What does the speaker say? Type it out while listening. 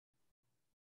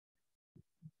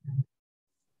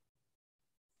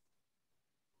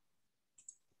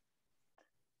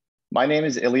My name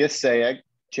is Ilyas Sayeg,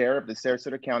 Chair of the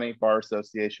Sarasota County Bar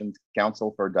Association's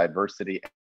Council for Diversity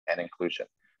and Inclusion.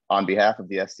 On behalf of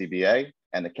the SCBA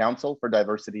and the Council for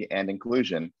Diversity and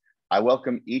Inclusion, I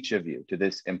welcome each of you to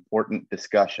this important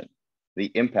discussion,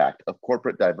 the impact of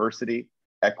corporate diversity,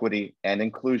 equity, and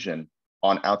inclusion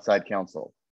on outside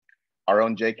counsel. Our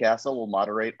own Jay Counsel will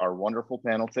moderate our wonderful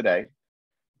panel today.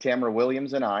 Tamara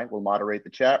Williams and I will moderate the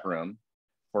chat room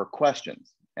for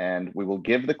questions, and we will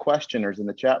give the questioners in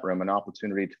the chat room an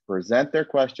opportunity to present their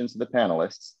questions to the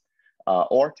panelists,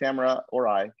 or Tamara or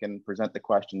I can present the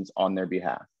questions on their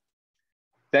behalf.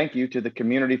 Thank you to the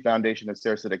Community Foundation of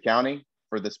Sarasota County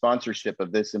for the sponsorship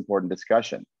of this important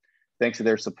discussion. Thanks to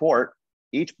their support,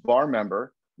 each bar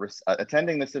member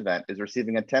attending this event is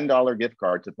receiving a $10 gift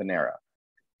card to Panera.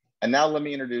 And now let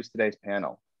me introduce today's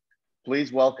panel.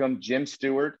 Please welcome Jim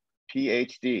Stewart,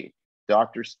 PhD.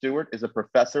 Dr. Stewart is a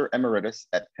professor emeritus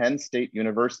at Penn State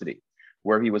University,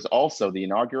 where he was also the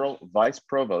inaugural Vice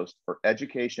Provost for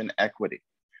Education Equity,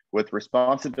 with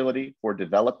responsibility for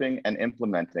developing and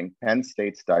implementing Penn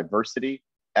State's diversity,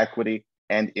 equity,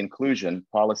 and inclusion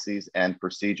policies and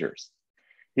procedures.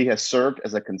 He has served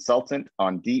as a consultant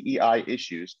on DEI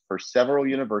issues for several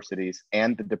universities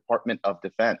and the Department of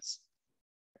Defense.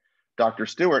 Dr.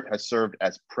 Stewart has served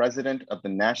as president of the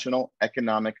National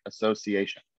Economic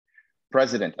Association,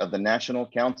 president of the National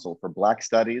Council for Black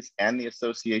Studies and the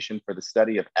Association for the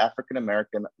Study of African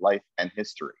American Life and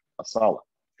History, ASALH.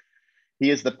 He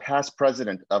is the past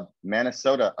president of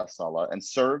Minnesota ASALH and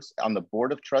serves on the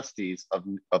board of trustees of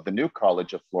the New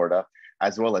College of Florida,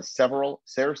 as well as several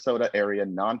Sarasota area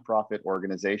nonprofit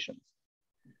organizations.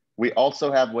 We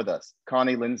also have with us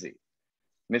Connie Lindsay.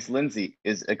 Ms. Lindsay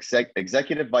is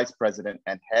Executive Vice President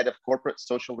and Head of Corporate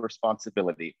Social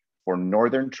Responsibility for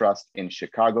Northern Trust in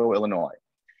Chicago, Illinois.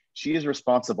 She is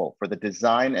responsible for the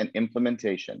design and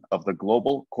implementation of the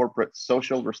global corporate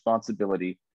social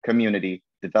responsibility, community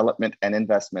development and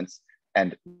investments,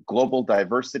 and global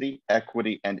diversity,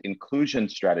 equity, and inclusion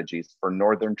strategies for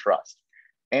Northern Trust,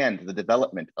 and the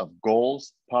development of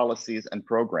goals, policies, and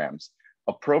programs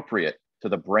appropriate to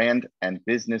the brand and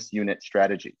business unit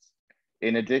strategies.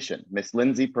 In addition, Ms.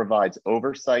 Lindsay provides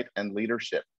oversight and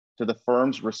leadership to the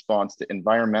firm's response to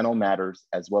environmental matters,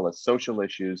 as well as social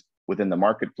issues within the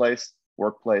marketplace,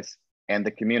 workplace, and the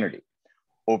community.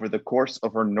 Over the course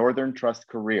of her Northern Trust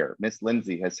career, Ms.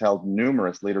 Lindsay has held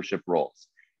numerous leadership roles,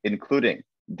 including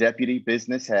Deputy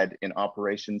Business Head in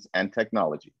Operations and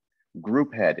Technology,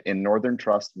 Group Head in Northern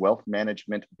Trust Wealth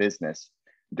Management Business,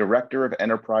 Director of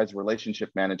Enterprise Relationship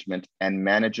Management, and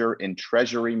Manager in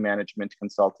Treasury Management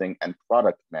Consulting and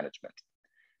Product Management.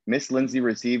 Ms. Lindsay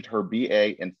received her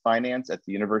BA in Finance at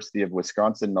the University of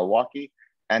Wisconsin-Milwaukee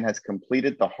and has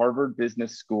completed the Harvard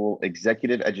Business School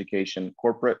Executive Education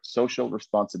Corporate Social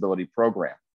Responsibility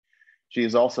Program. She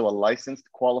is also a licensed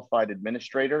qualified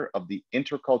administrator of the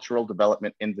Intercultural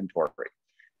Development Inventory,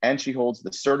 and she holds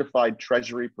the Certified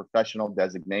Treasury Professional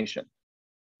designation.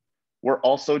 We're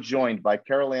also joined by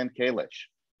Carol Ann Kalish.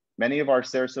 Many of our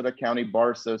Sarasota County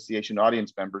Bar Association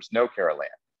audience members know Carol Ann.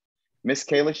 Ms.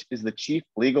 Kalish is the Chief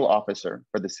Legal Officer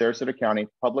for the Sarasota County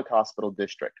Public Hospital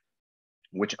District,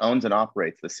 which owns and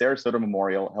operates the Sarasota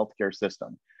Memorial Healthcare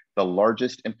System, the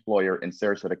largest employer in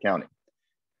Sarasota County.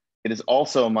 It is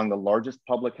also among the largest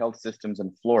public health systems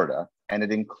in Florida, and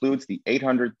it includes the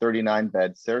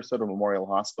 839-bed Sarasota Memorial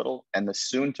Hospital and the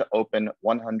soon-to-open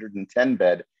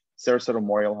 110-bed Sarasota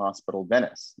Memorial Hospital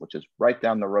Venice, which is right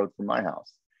down the road from my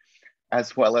house,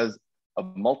 as well as a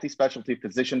multi-specialty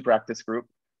physician practice group,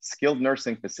 skilled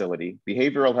nursing facility,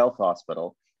 behavioral health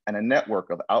hospital, and a network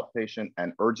of outpatient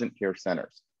and urgent care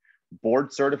centers.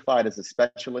 Board certified as a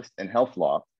specialist in health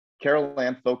law, Carol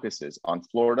Ann focuses on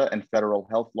Florida and federal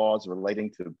health laws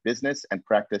relating to business and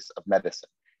practice of medicine,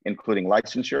 including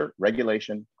licensure,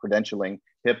 regulation, credentialing,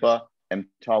 HIPAA, and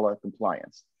EMTALA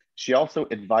compliance. She also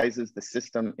advises the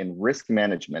system in risk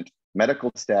management,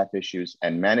 medical staff issues,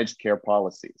 and managed care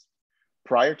policies.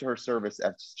 Prior to her service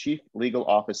as Chief Legal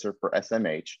Officer for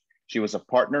SMH, she was a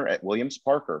partner at Williams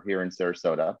Parker here in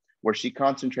Sarasota, where she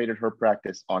concentrated her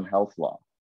practice on health law.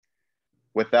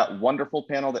 With that wonderful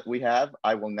panel that we have,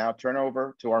 I will now turn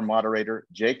over to our moderator,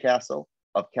 Jay Counsel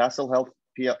of Counsel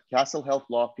Health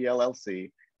Law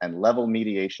PLLC and Level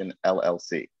Mediation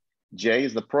LLC. Jay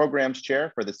is the programs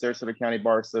chair for the Sarasota County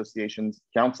Bar Association's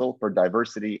Council for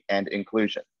Diversity and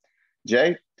Inclusion.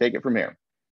 Jay, take it from here.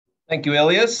 Thank you,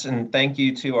 Ilyas, and thank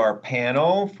you to our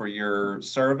panel for your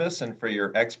service and for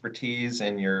your expertise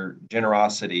and your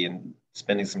generosity in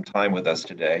spending some time with us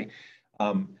today.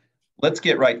 Let's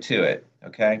get right to it,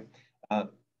 okay?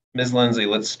 Ms. Lindsay,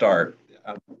 let's start.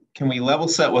 can we level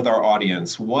set with our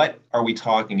audience? What are we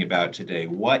talking about today?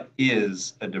 What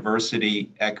is a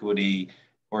diversity, equity,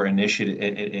 or initiative,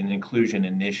 an inclusion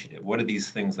initiative? What are these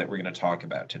things that we're going to talk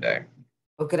about today?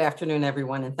 Well, good afternoon,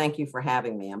 everyone, and thank you for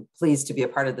having me. I'm pleased to be a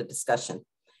part of the discussion.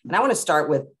 And I want to start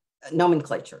with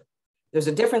nomenclature. There's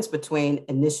a difference between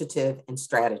initiative and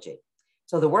strategy.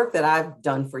 So the work that I've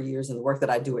done for years and the work that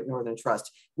I do at Northern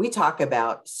Trust, we talk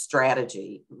about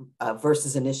strategy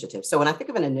versus initiative. So when I think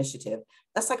of an initiative,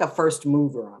 that's like a first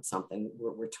mover on something.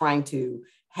 We're trying to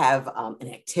have an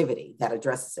activity that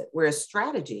addresses it, whereas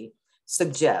strategy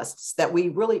suggests that we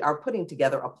really are putting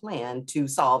together a plan to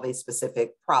solve a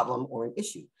specific problem or an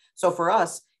issue. So for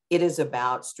us, it is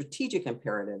about strategic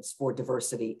imperatives for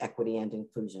diversity, equity, and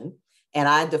inclusion. And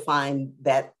I define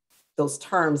those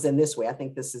terms in this way. I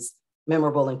think this is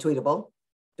memorable and tweetable.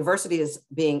 Diversity is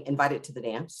being invited to the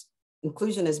dance.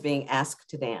 Inclusion is being asked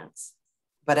to dance.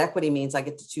 But equity means I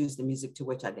get to choose the music to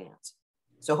which I dance.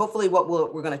 So hopefully what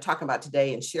we're going to talk about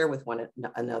today and share with one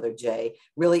another, Jay,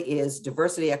 really is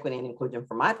diversity, equity, and inclusion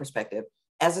from my perspective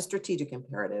as a strategic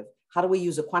imperative. How do we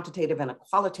use a quantitative and a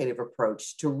qualitative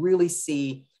approach to really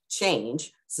see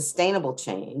change, sustainable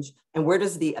change, and where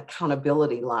does the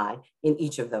accountability lie in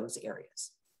each of those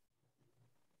areas?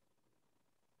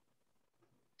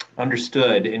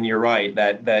 Understood, and you're right,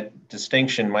 that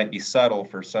distinction might be subtle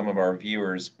for some of our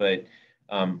viewers, but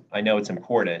I know it's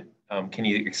important. Can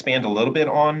you expand a little bit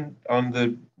on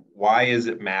the why does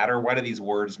it matter? Why do these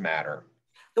words matter?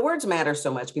 The words matter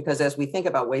so much because as we think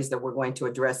about ways that we're going to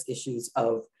address issues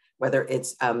of whether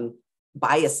it's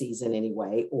biases in any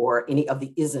way or any of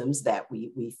the isms that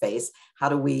we face, how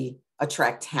do we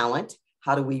attract talent?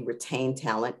 How do we retain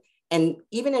talent? And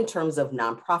even in terms of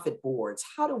nonprofit boards,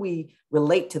 how do we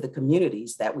relate to the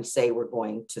communities that we say we're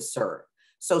going to serve?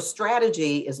 So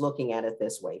strategy is looking at it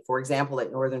this way. For example,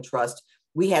 at Northern Trust,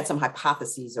 we had some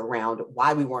hypotheses around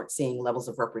why we weren't seeing levels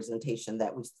of representation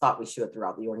that we thought we should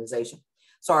throughout the organization.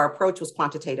 So our approach was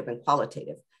quantitative and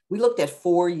qualitative. We looked at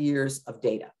 4 years of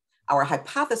data. Our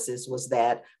hypothesis was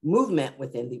that movement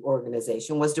within the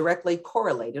organization was directly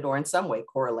correlated or in some way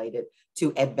correlated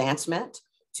to advancement,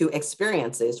 to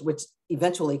experiences, which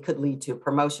eventually could lead to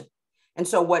promotion. And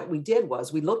so what we did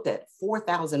was we looked at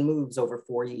 4,000 moves over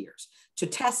 4 years to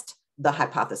test the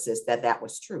hypothesis that that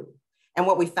was true. And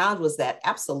what we found was that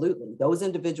absolutely those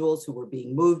individuals who were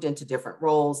being moved into different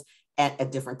roles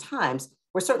at different times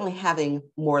were certainly having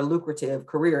more lucrative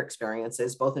career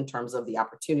experiences, both in terms of the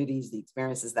opportunities, the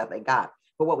experiences that they got.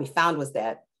 But what we found was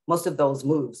that most of those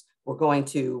moves weren't going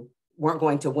to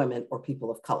women or people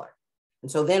of color. And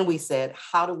so then we said,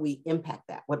 how do we impact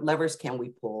that? What levers can we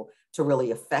pull to really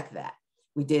affect that?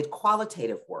 We did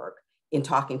qualitative work in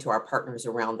talking to our partners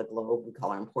around the globe. We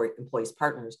call our employees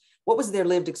partners. What was their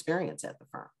lived experience at the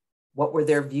firm? What were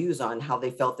their views on how they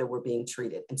felt they were being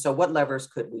treated? And so what levers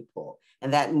could we pull?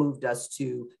 And that moved us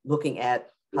to looking at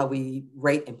how we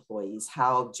rate employees,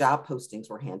 how job postings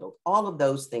were handled. All of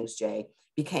those things, Jay,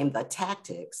 became the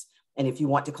tactics, and if you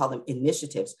want to call them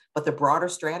initiatives, but the broader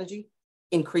strategy,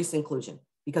 increase inclusion,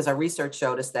 because our research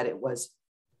showed us that it was,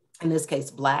 in this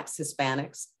case, Blacks,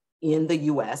 Hispanics in the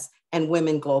US and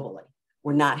women globally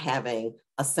were not having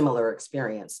a similar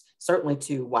experience, certainly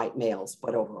to white males,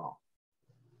 but overall.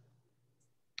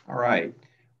 All right.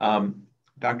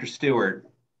 Dr. Stewart,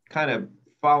 kind of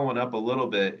following up a little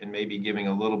bit and maybe giving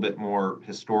a little bit more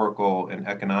historical and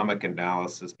economic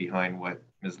analysis behind what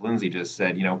Ms. Lindsay just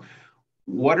said,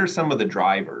 what are some of the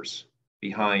drivers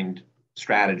behind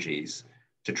strategies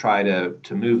to try to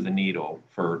move the needle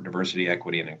for diversity,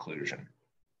 equity, and inclusion?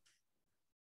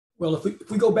 Well, if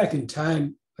we go back in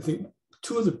time, I think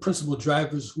two of the principal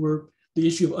drivers were the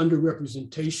issue of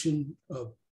underrepresentation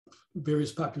of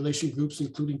various population groups,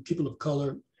 including people of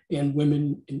color and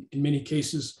women in many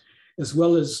cases, as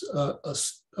well as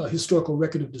a historical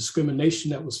record of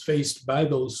discrimination that was faced by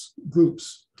those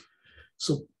groups.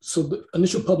 So the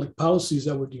initial public policies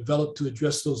that were developed to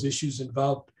address those issues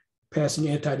involved passing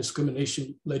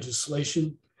anti-discrimination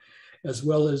legislation, as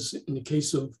well as in the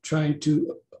case of trying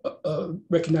to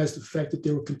recognize the fact that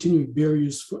there were continuing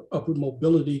barriers for upward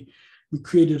mobility, we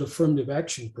created affirmative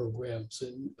action programs.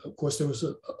 And of course, there was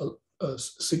a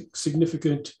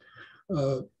significant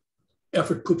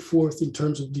effort put forth in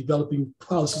terms of developing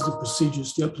policies and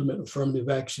procedures to implement affirmative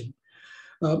action.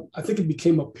 I think it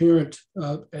became apparent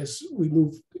as we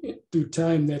moved through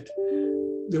time that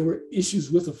there were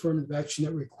issues with affirmative action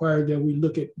that required that we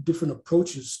look at different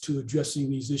approaches to addressing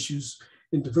these issues.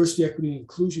 And diversity, equity, and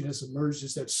inclusion has emerged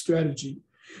as that strategy.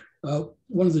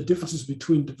 One of the differences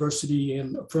between diversity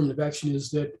and affirmative action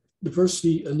is that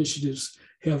diversity initiatives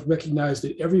have recognized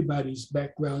that everybody's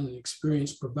background and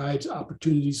experience provides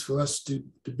opportunities for us to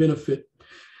benefit.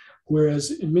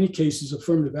 Whereas in many cases,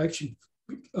 affirmative action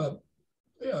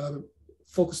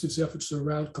focuses efforts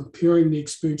around comparing the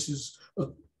experiences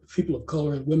of people of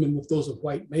color and women with those of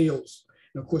white males.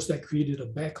 And of course, that created a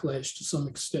backlash to some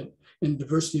extent. And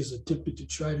diversity has attempted to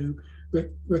try to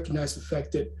recognize the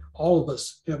fact that all of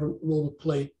us have a role to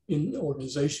play in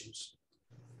organizations.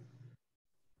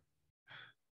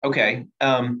 Okay.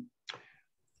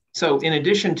 So in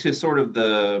addition to sort of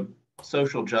the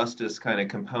social justice kind of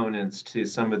components to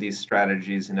some of these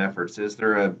strategies and efforts, is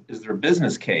there a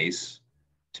business case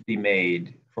to be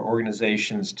made for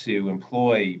organizations to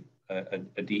employ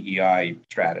a DEI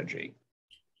strategy?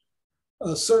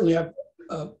 Certainly,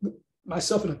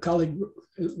 myself and a colleague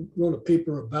wrote a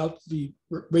paper about the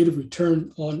rate of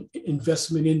return on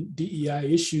investment in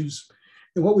DEI issues.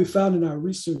 And what we found in our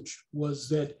research was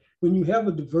that when you have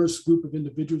a diverse group of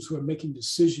individuals who are making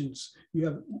decisions, you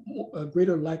have a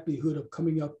greater likelihood of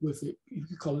coming up with, you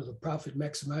could call it a profit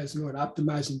maximizing or an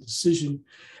optimizing decision,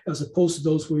 as opposed to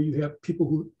those where you have people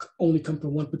who only come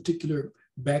from one particular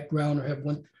background or have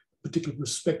one particular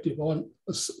perspective on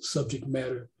a subject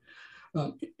matter.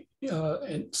 And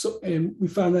we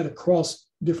found that across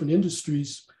different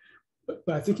industries,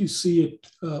 but I think you see it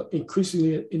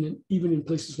increasingly even in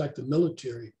places like the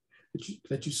military,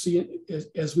 that you see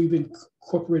it as we've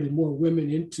incorporated more women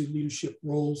into leadership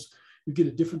roles. You get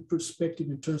a different perspective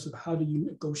in terms of how do you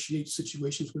negotiate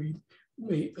situations where you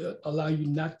may allow you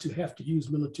not to have to use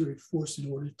military force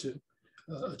in order to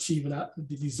achieve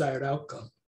the desired outcome.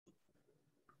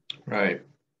 Right.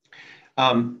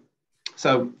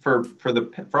 So for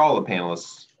all the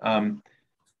panelists,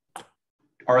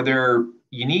 are there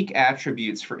unique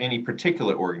attributes for any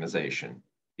particular organization?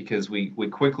 Because we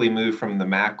quickly move from the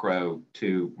macro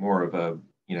to more of a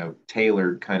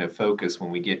tailored kind of focus when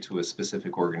we get to a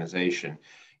specific organization.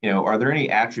 Are there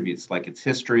any attributes like its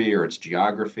history or its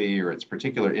geography or its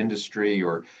particular industry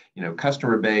or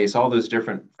customer base, all those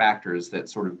different factors that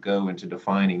sort of go into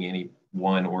defining any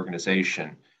one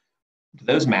organization? Do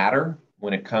those matter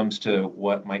when it comes to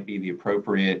what might be the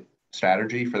appropriate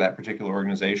strategy for that particular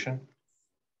organization?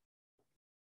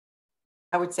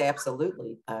 I would say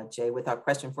absolutely, Jay, without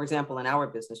question. For example, in our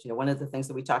business, one of the things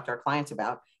that we talk to our clients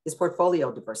about is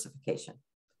portfolio diversification.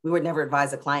 We would never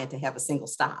advise a client to have a single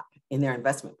stock in their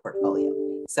investment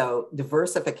portfolio. So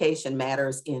diversification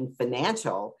matters in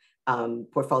financial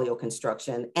portfolio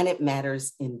construction, and it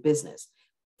matters in business.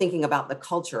 Thinking about the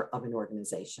culture of an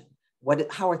organization.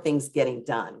 How are things getting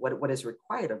done? What is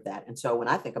required of that? And so when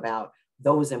I think about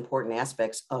those important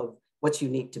aspects of what's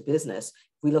unique to business,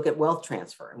 we look at wealth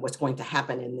transfer and what's going to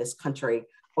happen in this country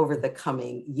over the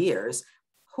coming years.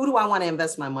 Who do I want to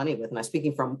invest my money with? And I'm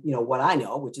speaking from what I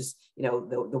know, which is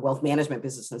the wealth management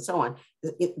business and so on.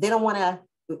 They don't want to,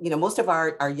 most of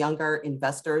our younger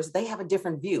investors, they have a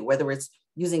different view, whether it's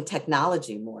using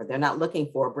technology more. They're not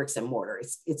looking for bricks and mortar.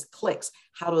 It's clicks.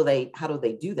 How do they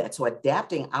do that? So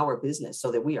adapting our business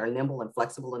so that we are nimble and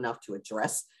flexible enough to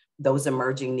address those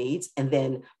emerging needs, and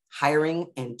then hiring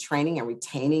and training and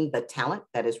retaining the talent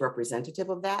that is representative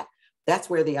of that. That's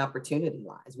where the opportunity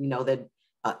lies. We know that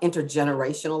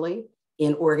intergenerationally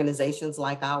in organizations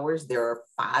like ours, there are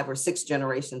 5 or 6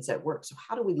 generations at work. So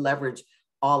how do we leverage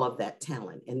all of that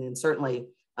talent? And then certainly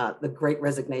the great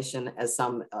resignation, as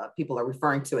some people are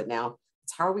referring to it now,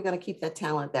 it's how are we going to keep that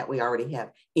talent that we already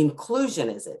have? Inclusion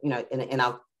is it, and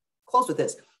I'll close with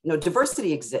this,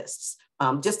 diversity exists.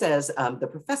 Just as the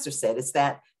professor said, it's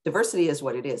that diversity is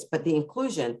what it is, but the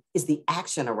inclusion is the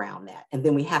action around that. And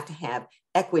then we have to have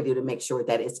equity to make sure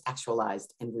that it's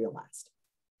actualized and realized.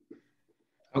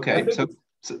 Okay, so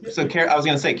I was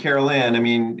going to say, Carol Ann,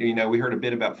 we heard a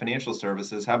bit about financial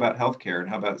services. How about healthcare, and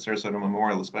how about Sarasota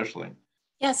Memorial especially?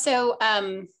 Yeah, so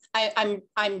I'm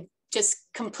just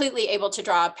completely able to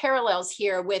draw parallels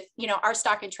here with, our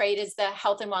stock and trade is the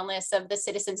health and wellness of the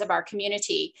citizens of our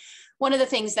community. One of the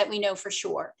things that we know for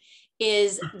sure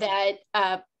is that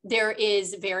there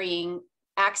is varying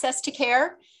access to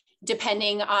care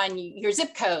depending on your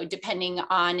zip code, depending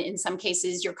on, in some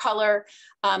cases, your color.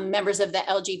 Members of the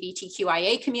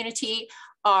LGBTQIA community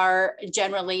are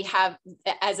generally have,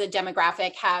 as a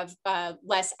demographic, have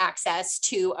less access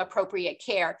to appropriate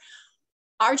care.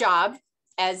 Our job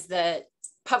as the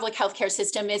public healthcare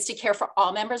system is to care for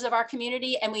all members of our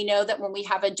community. And we know that when we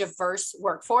have a diverse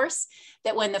workforce,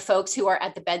 that when the folks who are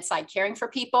at the bedside caring for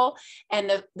people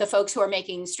and the folks who are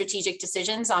making strategic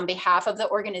decisions on behalf of the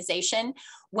organization,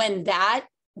 when that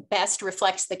best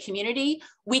reflects the community,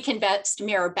 we can best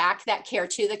mirror back that care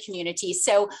to the community.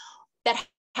 So that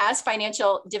has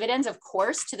financial dividends, of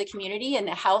course, to the community, and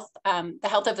the health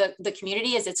of the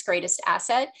community is its greatest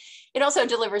asset. It also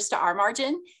delivers to our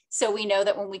margin. So we know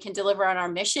that when we can deliver on our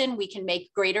mission, we can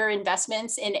make greater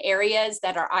investments in areas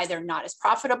that are either not as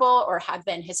profitable or have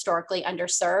been historically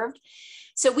underserved.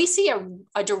 So we see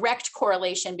a direct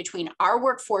correlation between our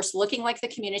workforce looking like the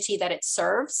community that it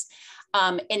serves,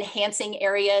 enhancing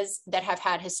areas that have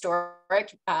had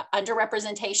historic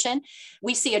underrepresentation.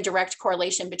 We see a direct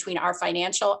correlation between our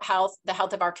financial health, the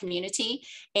health of our community,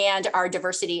 and our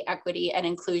diversity, equity, and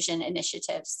inclusion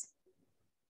initiatives.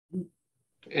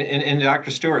 And Dr.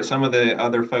 Stewart, some of the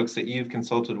other folks that you've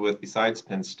consulted with besides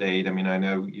Penn State, I mean, I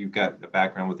know you've got a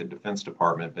background with the Defense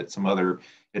Department, but some other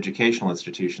educational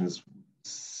institutions,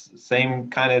 same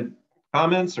kind of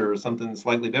comments or something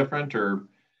slightly different, or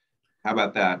how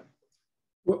about that?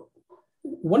 Well,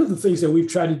 one of the things that we've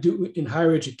tried to do in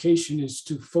higher education is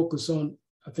to focus on,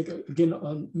 I think, again,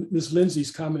 on Ms.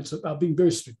 Lindsay's comments about being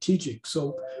very strategic.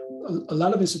 So a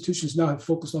lot of institutions now have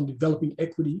focused on developing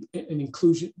equity and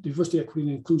inclusion, diversity, equity,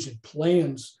 and inclusion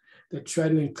plans that try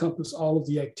to encompass all of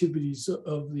the activities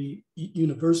of the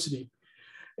university.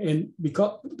 And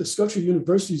because the structure of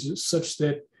universities is such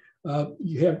that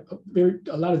you have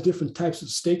a lot of different types of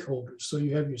stakeholders. So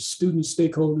you have your student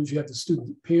stakeholders, you have the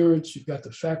student parents, you've got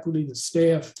the faculty, the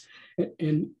staff,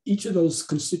 and each of those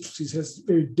constituencies has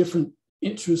very different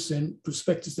interests and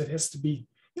perspectives that has to be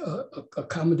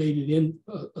accommodated in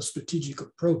a strategic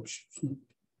approach.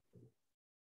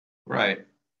 Right.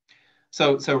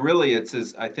 So really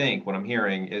I think what I'm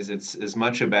hearing is it's as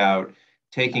much about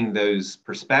taking those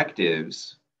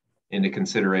perspectives into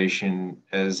consideration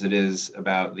as it is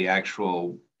about the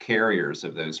actual carriers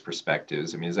of those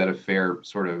perspectives. I mean, is that a fair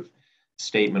sort of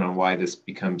statement on why this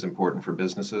becomes important for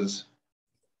businesses?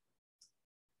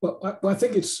 Well, I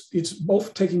think it's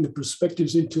both taking the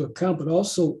perspectives into account, but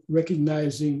also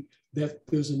recognizing that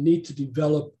there's a need to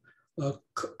develop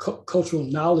cultural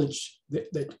knowledge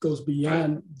that goes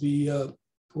beyond the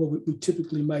what we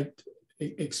typically might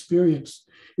experience.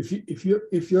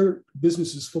 If your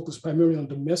business is focused primarily on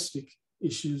domestic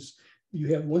issues,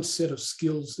 you have one set of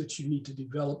skills that you need to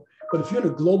develop. But if you're in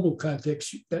a global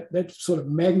context, that sort of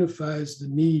magnifies the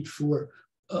need for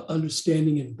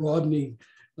understanding and broadening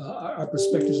our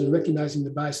perspectives and recognizing the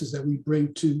biases that we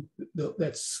bring to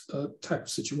that type of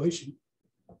situation.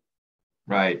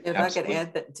 Right. If absolutely. I could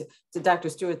add that to Dr.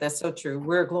 Stewart, that's so true.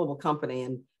 We're a global company,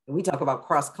 and we talk about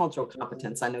cross-cultural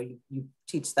competence. I know you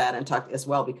teach that and talk as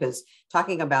well, because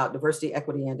talking about diversity,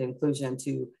 equity, and inclusion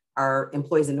to our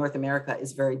employees in North America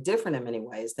is very different in many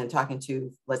ways than talking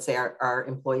to, let's say, our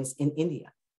employees in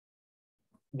India.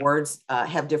 Words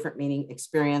have different meaning,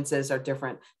 experiences are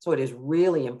different. So it is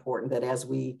really important that as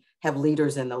we have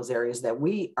leaders in those areas, that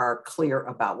we are clear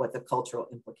about what the cultural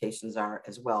implications are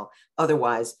as well.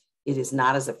 Otherwise, it is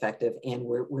not as effective, and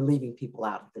we're leaving people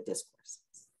out of the discourse.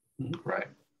 Right,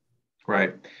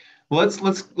 right. Well,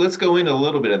 let's go into a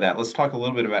little bit of that. Let's talk a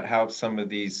little bit about how some of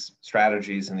these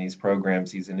strategies and these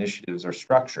programs, these initiatives are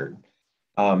structured.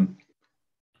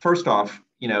 First off,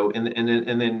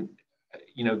 and then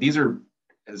these are,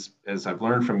 as I've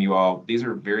learned from you all, these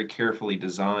are very carefully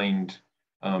designed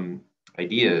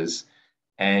ideas,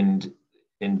 and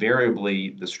invariably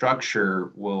the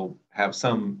structure will have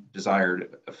some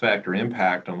desired effect or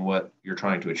impact on what you're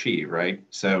trying to achieve, right?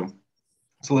 So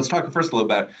let's talk first a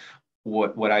little about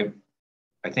what I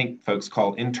think folks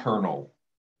call internal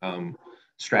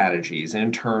strategies,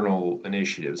 internal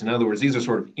initiatives. In other words, these are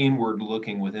sort of inward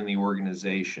looking within the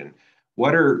organization.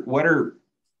 What are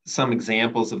some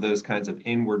examples of those kinds of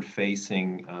inward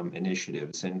facing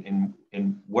initiatives, and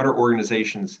what are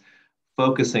organizations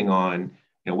focusing on?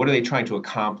 What are they trying to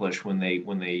accomplish when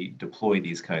they deploy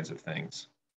these kinds of things?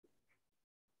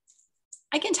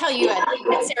 I can tell you at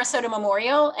Sarasota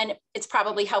Memorial, and it's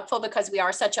probably helpful because we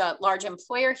are such a large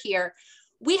employer here,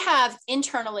 we have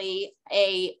internally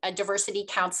a diversity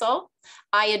council.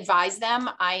 I advise them.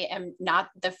 I am not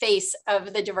the face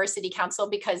of the diversity council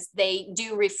because they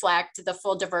do reflect the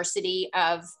full diversity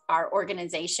of our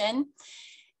organization.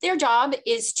 Their job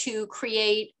is to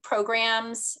create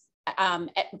programs,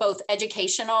 both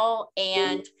educational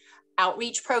and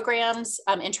outreach programs,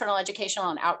 internal educational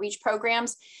and outreach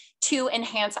programs, to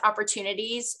enhance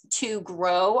opportunities to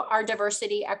grow our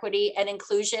diversity, equity, and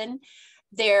inclusion.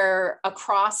 They're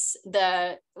across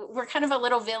we're kind of a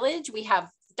little village. We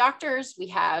have doctors, we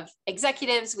have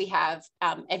executives, we have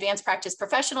advanced practice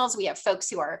professionals, we have folks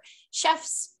who are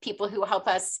chefs, people who help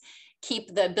us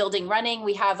keep the building running.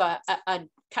 We have a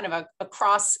kind of a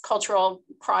cross-cultural,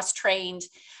 cross-trained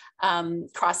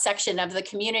cross-section of the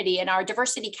community. And our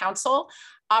diversity council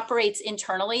operates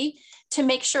internally to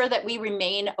make sure that we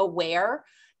remain aware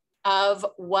of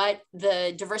what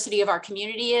the diversity of our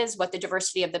community is, what the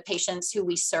diversity of the patients who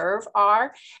we serve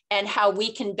are, and how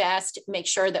we can best make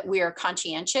sure that we are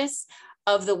conscientious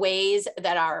of the ways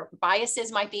that our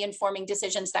biases might be informing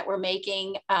decisions that we're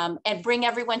making, and bring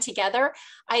everyone together.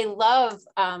 I love,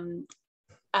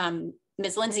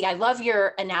 Ms. Lindsay, I love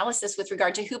your analysis with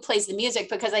regard to who plays the music,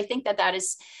 because I think that that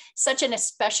is such an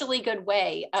especially good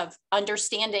way of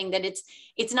understanding that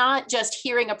it's not just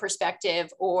hearing a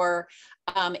perspective or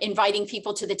inviting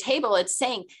people to the table. It's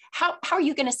saying, how are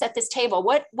you going to set this table?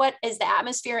 What is the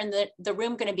atmosphere in the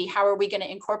room going to be? How are we going to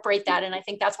incorporate that? And I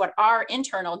think that's what our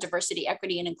internal Diversity,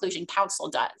 Equity, and Inclusion Council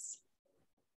does.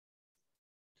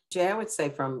 Jay, I would say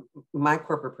from my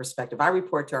corporate perspective, I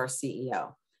report to our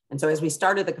CEO. And so as we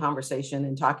started the conversation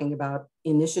and talking about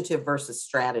initiative versus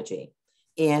strategy,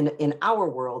 and in our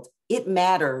world, it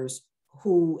matters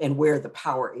who and where the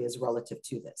power is relative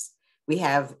to this. We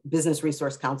have business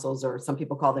resource councils, or some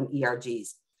people call them ERGs.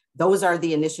 Those are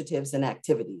the initiatives and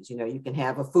activities. You know, you can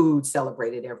have a food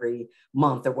celebrated every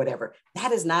month or whatever.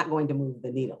 That is not going to move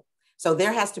the needle. So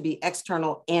there has to be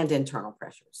external and internal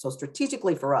pressure. So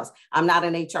strategically for us, I'm not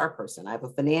an HR person. I have a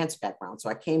finance background. So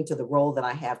I came to the role that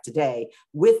I have today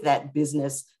with that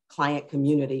business client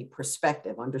community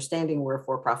perspective, understanding we're a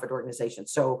for-profit organization.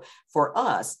 So for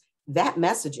us, that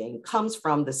messaging comes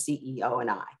from the CEO and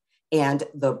I, and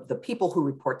the people who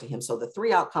report to him. So the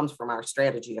three outcomes from our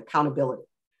strategy: accountability.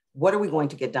 What are we going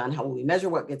to get done? How will we measure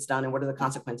what gets done? And what are the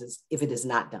consequences if it is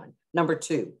not done? Number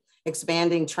two,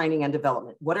 expanding training and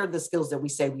development. What are the skills that we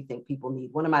say we think people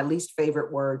need? One of my least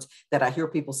favorite words that I hear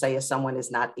people say is someone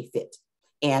is not a fit.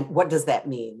 And what does that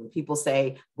mean? When people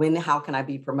say, how can I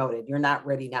be promoted? You're not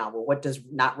ready now. Well, what does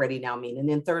not ready now mean? And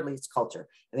then thirdly, it's culture.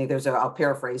 I think I'll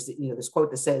paraphrase, this quote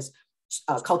that says,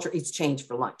 culture eats change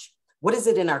for lunch. What is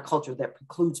it in our culture that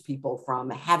precludes people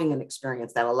from having an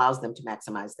experience that allows them to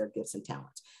maximize their gifts and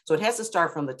talents? So it has to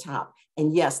start from the top.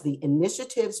 And yes, the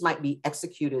initiatives might be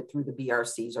executed through the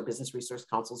BRCs or business resource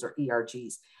councils or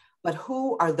ERGs, but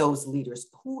who are those leaders?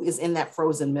 Who is in that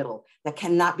frozen middle that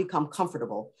cannot become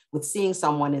comfortable with seeing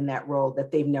someone in that role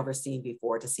that they've never seen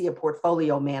before? To see a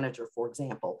portfolio manager, for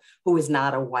example, who is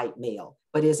not a white male,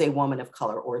 but is a woman of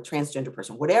color or a transgender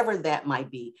person, whatever that might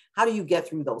be. How do you get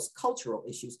through those cultural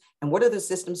issues? And what are the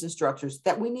systems and structures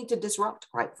that we need to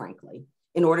disrupt, quite frankly,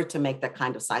 in order to make that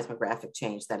kind of seismographic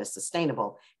change that is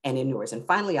sustainable and endures? And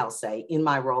finally, I'll say, in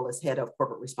my role as head of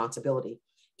corporate responsibility,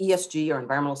 ESG, or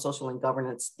environmental, social, and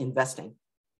governance investing,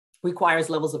 requires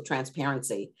levels of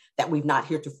transparency that we've not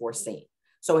heretofore seen.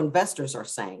 So investors are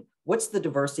saying, what's the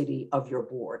diversity of your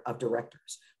board of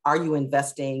directors? Are you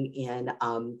investing in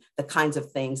the kinds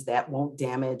of things that won't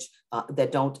damage,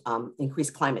 that don't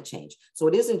increase climate change? So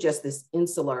it isn't just this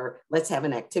insular, let's have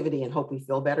an activity and hope we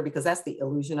feel better, because that's the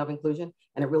illusion of inclusion.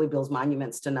 And it really builds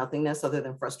monuments to nothingness other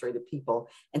than frustrated people.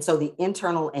 And so the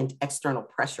internal and external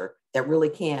pressure that really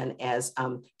can, as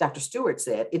Dr. Stewart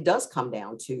said, it does come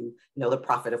down to the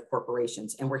profit of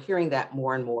corporations. And we're hearing that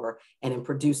more and more, and in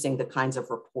producing the kinds of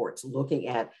reports, looking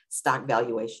at stock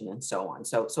valuation and so on.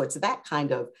 So it's that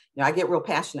kind of, I get real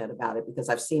passionate about it because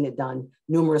I've seen it done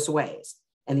numerous ways.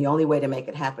 And the only way to make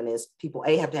it happen is people,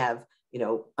 have to have,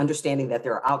 understanding that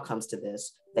there are outcomes to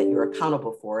this, that you're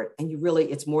accountable for it. And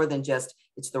it's more than just,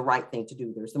 it's the right thing to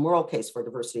do. There's the moral case for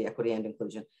diversity, equity, and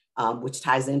inclusion, which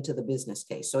ties into the business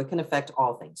case. So it can affect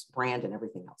all things, brand and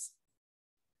everything else.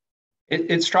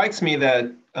 It strikes me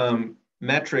that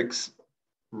metrics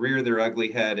rear their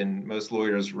ugly head, and most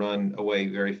lawyers run away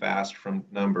very fast from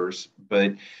numbers.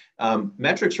 But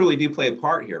metrics really do play a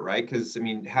part here, right? Because,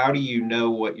 how do you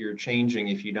know what you're changing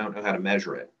if you don't know how to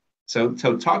measure it? So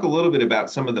talk a little bit about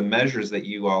some of the measures that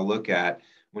you all look at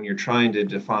when you're trying to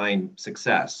define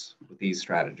success with these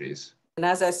strategies. And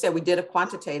as I said, we look at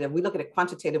it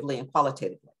quantitatively and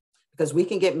qualitatively, because we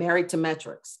can get married to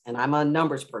metrics. And I'm a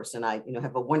numbers person. I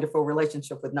have a wonderful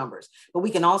relationship with numbers, but we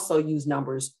can also use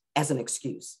numbers as an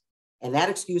excuse. And that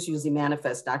excuse usually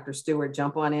manifests, Dr. Stewart,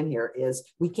 jump on in here, is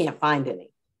we can't find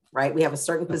any, right? We have a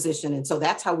certain position. And so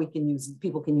that's how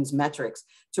people can use metrics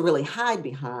to really hide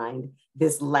behind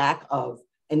this lack of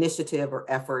initiative or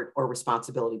effort or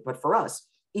responsibility. But for us,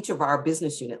 each of our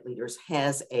business unit leaders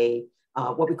has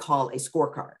what we call a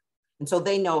scorecard. And so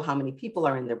they know how many people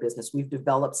are in their business. We've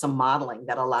developed some modeling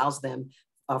that allows them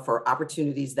for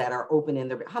opportunities that are open in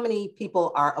their, how many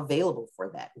people are available for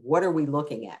that? What are we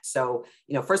looking at? So,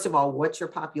 first of all, what's your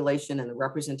population and the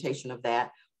representation of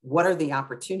that? What are the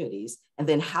opportunities? And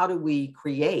then how do we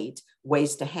create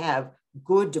ways to have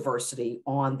good diversity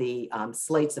on the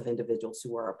slates of individuals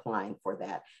who are applying for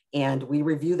that. And we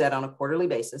review that on a quarterly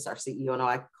basis. Our CEO and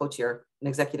I co-chair an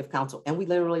executive council, and we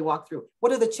literally walk through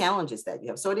what are the challenges that you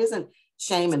have. So it isn't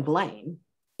shame and blame.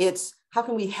 It's how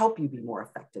can we help you be more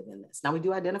effective in this? Now, we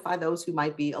do identify those who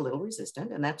might be a little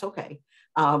resistant, and that's okay.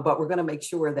 But we're going to make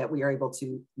sure that we are able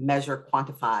to measure,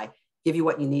 quantify, give you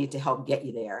what you need to help get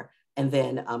you there, and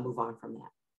then move on from that.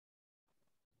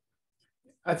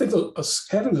 I think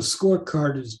having a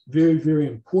scorecard is very, very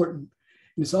important.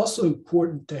 And it's also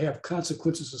important to have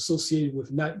consequences associated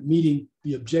with not meeting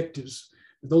the objectives.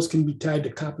 Those can be tied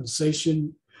to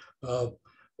compensation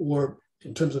or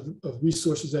in terms of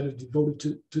resources that are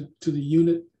devoted to the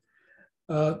unit.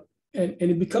 And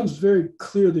it becomes very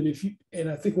clear that if you, and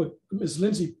I think what Ms.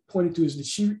 Lindsay pointed to is that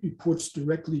she reports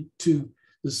directly to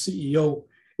the CEO.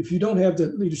 If you don't have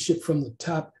that leadership from the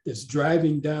top that's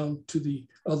driving down to the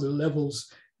other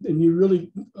levels, then you're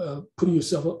really putting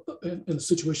yourself in a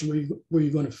situation where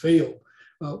you're going to fail.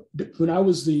 When I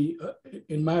was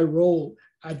in my role,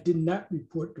 I did not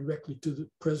report directly to the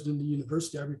president of the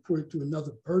university. I reported to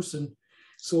another person.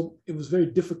 So it was very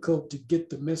difficult to get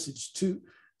the message to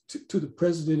the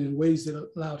president in ways that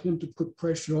allowed him to put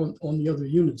pressure on the other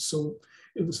units. So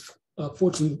it was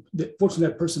fortunate that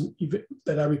person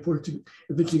that I reported to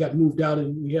eventually got moved out,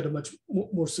 and we had a much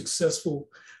more successful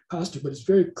posture. But it's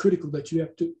very critical that you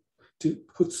have to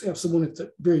have someone at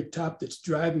the very top that's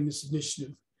driving this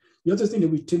initiative. The other thing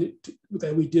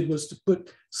that we did was to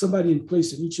put somebody in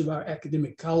place in each of our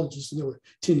academic colleges, and there were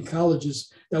 10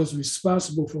 colleges, that was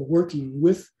responsible for working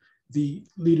with the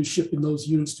leadership in those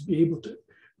units to be able to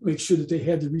make sure that they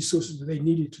had the resources that they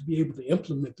needed to be able to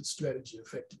implement the strategy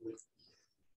effectively.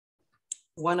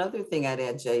 One other thing I'd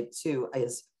add, Jay, too,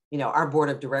 is, our board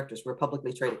of directors, we're a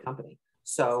publicly traded company.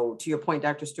 So to your point,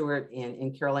 Dr. Stewart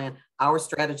and Carol Ann, our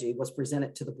strategy was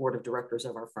presented to the board of directors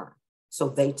of our firm. So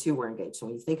they too were engaged. So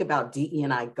when you think about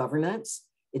DE&I governance,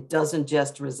 it doesn't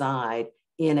just reside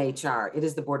in HR. It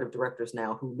is the board of directors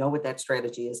now who know what that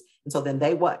strategy is. And so then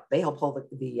they help hold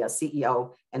the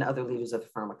CEO and other leaders of the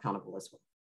firm accountable as well.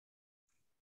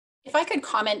 If I could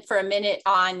comment for a minute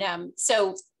on,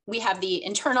 so we have the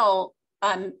internal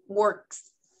work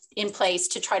in place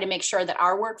to try to make sure that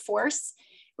our workforce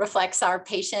reflects our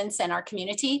patients and our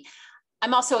community.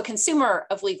 I'm also a consumer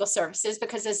of legal services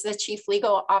because as the chief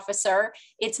legal officer,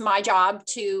 it's my job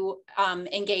to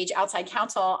engage outside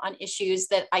counsel on issues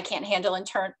that I can't handle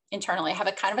internally. I have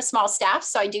a kind of a small staff,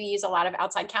 so I do use a lot of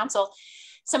outside counsel.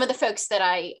 Some of the folks that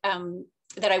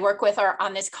I work with are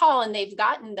on this call, and they've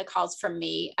gotten the calls from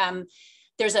me.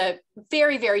 There's a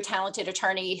very, very talented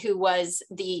attorney who was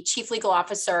the chief legal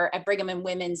officer at Brigham and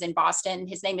Women's in Boston.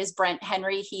 His name is Brent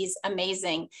Henry. He's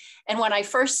amazing. And when I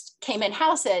first came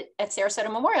in-house at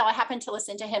Sarasota Memorial, I happened to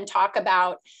listen to him talk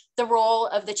about the role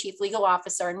of the chief legal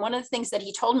officer. And one of the things that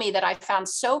he told me that I found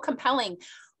so compelling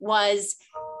was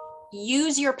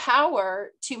use your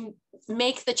power to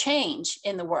make the change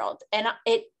in the world. And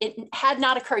it had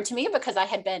not occurred to me because I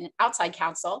had been outside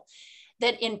counsel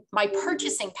that in my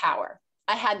purchasing power,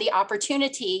 I had the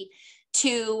opportunity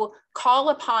to call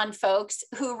upon folks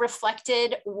who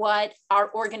reflected what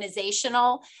our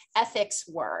organizational ethics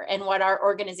were and what our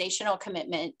organizational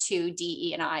commitment to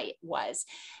DE&I was.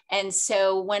 And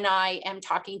so when I am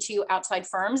talking to outside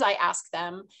firms, I ask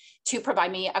them to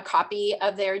provide me a copy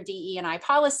of their DE&I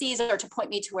policies or to point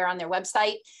me to where on their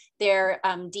website their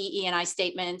DE&I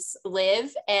statements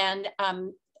live, and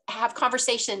have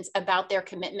conversations about their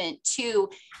commitment to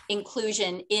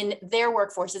inclusion in their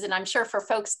workforces. And I'm sure for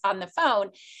folks on the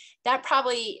phone, that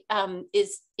probably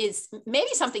is maybe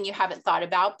something you haven't thought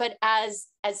about, but as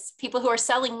people who are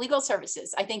selling legal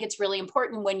services, I think it's really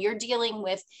important when you're dealing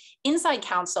with inside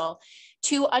counsel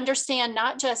to understand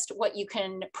not just what you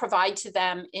can provide to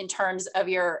them in terms of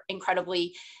your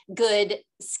incredibly good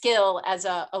skill as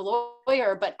a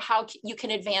lawyer, but how you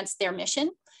can advance their mission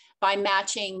by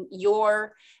matching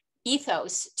your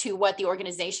ethos to what the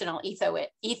organizational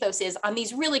ethos is on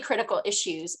these really critical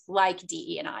issues like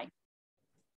DE&I.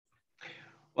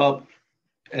 Well,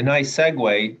 a nice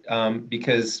segue,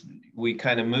 because we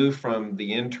kind of move from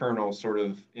the internal sort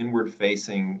of inward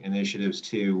facing initiatives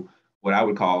to what I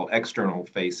would call external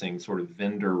facing sort of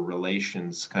vendor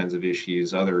relations kinds of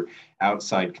issues, other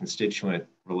outside constituent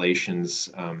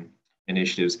relations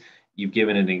initiatives. You've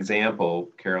given an example,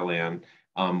 Carol Ann.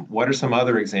 What are some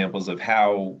other examples of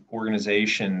how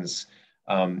organizations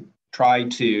try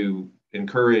to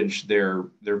encourage their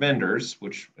vendors,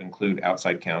 which include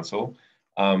outside counsel,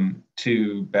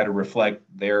 to better reflect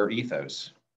their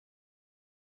ethos?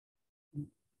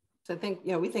 So I think,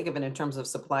 we think of it in terms of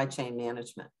supply chain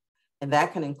management, and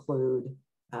that can include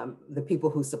the people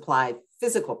who supply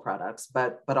physical products,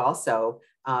 but also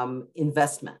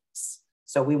investments.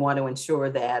 So we want to ensure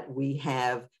that we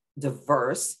have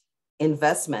diverse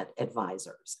investment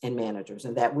advisors and managers,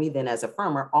 and that we then as a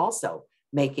firm are also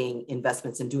making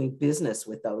investments and doing business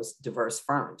with those diverse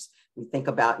firms. We think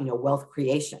about, wealth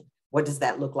creation. What does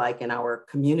that look like in our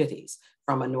communities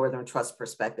from a Northern Trust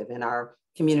perspective? In our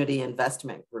community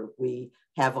investment group, we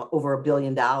have over $1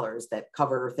 billion that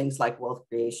cover things like wealth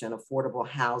creation, affordable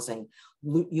housing,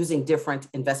 using different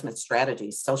investment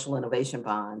strategies, social innovation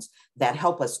bonds that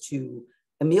help us to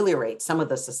ameliorate some of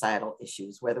the societal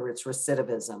issues, whether it's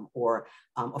recidivism or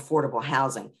affordable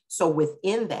housing. So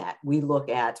within that, we look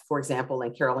at, for example,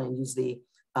 and Carolyn used the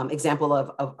example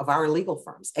of our legal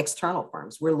firms, external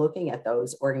firms. We're looking at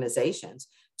those organizations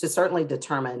to certainly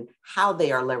determine how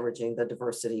they are leveraging the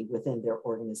diversity within their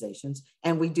organizations.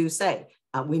 And we do say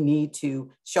we need to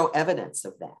show evidence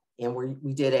of that. And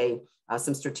we did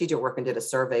some strategic work and did a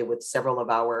survey with several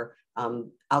of our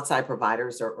outside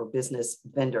providers or business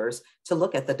vendors to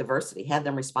look at the diversity, had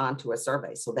them respond to a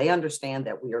survey. So they understand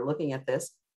that we are looking at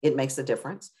this, it makes a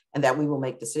difference, and that we will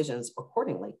make decisions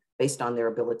accordingly based on their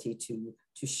ability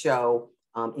to show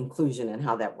inclusion and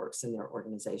how that works in their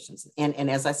organizations.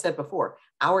 And as I said before,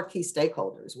 our key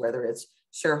stakeholders, whether it's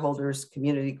shareholders,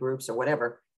 community groups, or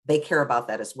whatever, they care about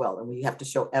that as well. And we have to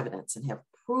show evidence and have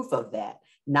proof of that,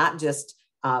 not just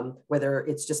whether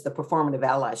it's just the performative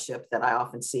allyship that I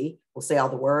often see. We'll say all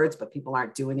the words, but people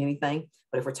aren't doing anything.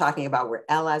 But if we're talking about we're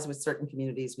allies with certain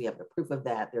communities, we have the proof of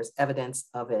that, there's evidence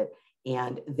of it.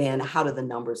 And then how do the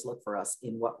numbers look for us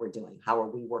in what we're doing? How are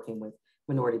we working with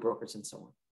minority brokers and so on?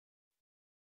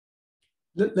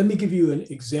 Let me give you an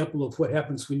example of what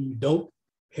happens when you don't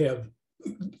have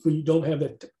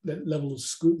that level of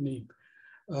scrutiny.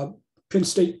 Penn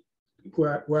State,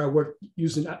 where I worked,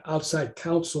 using outside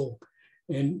counsel,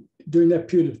 and during that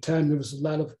period of time, there was a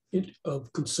lot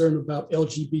of concern about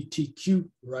LGBTQ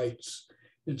rights,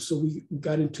 and so we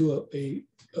got into a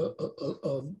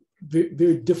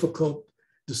very difficult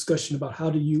discussion about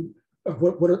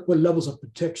what levels of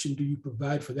protection do you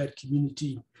provide for that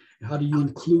community, and how do you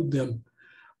include them.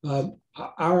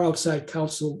 Our outside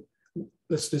counsel,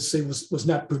 let's just say, was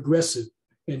not progressive,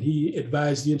 and he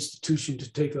advised the institution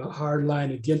to take a hard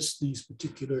line against these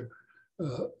particular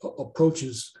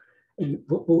approaches. And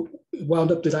it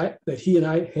wound up that he and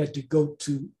I had to go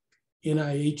to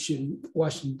NIH in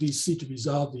Washington, D.C. to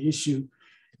resolve the issue.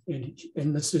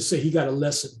 And let's just say he got a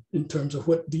lesson in terms of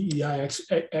what DEI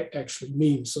actually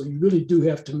means. So you really do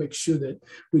have to make sure that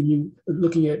when you are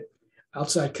looking at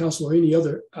outside counsel or any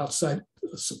other outside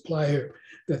supplier,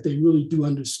 that they really do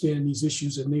understand these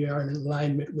issues and they are in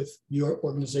alignment with your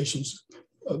organization's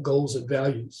goals and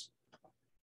values.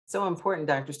 So important,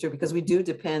 Dr. Stewart, because we do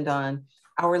depend on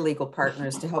our legal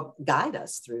partners to help guide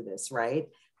us through this, right?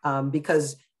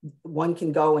 Because one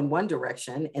can go in one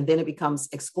direction and then it becomes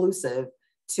exclusive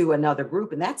to another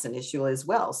group, and that's an issue as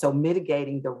well. So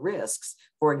mitigating the risks,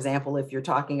 for example, if you're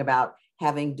talking about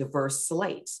having diverse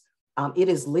slates, it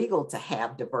is legal to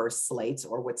have diverse slates,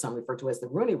 or what some refer to as the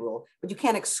Rooney Rule, but you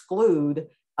can't exclude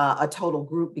a total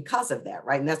group because of that,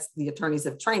 right? And that's, the attorneys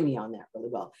have trained me on that really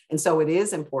well. And so it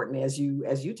is important, as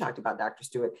you talked about, Dr.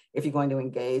 Stewart, if you're going to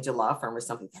engage a law firm or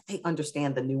something, that they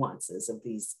understand the nuances of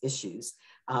these issues.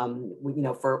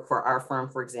 For our firm,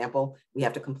 for example, we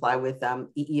have to comply with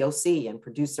EEOC and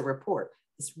produce a report.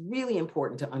 It's really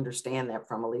important to understand that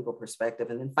from a legal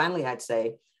perspective. And then finally, I'd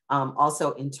say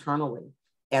also internally,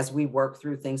 as we work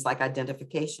through things like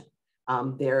identification,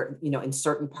 in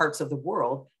certain parts of the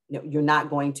world, you're not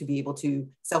going to be able to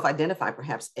self-identify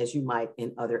perhaps as you might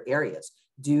in other areas.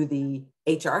 Do the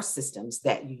HR systems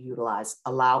that you utilize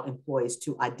allow employees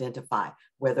to identify,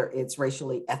 whether it's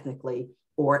racially, ethnically,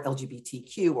 or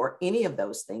LGBTQ, or any of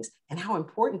those things, and how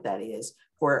important that is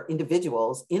for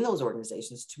individuals in those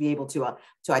organizations to be able to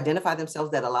identify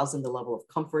themselves? That allows them the level of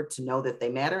comfort to know that they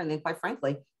matter. And then, quite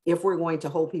frankly, if we're going to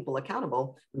hold people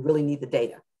accountable, we really need the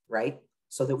data, right?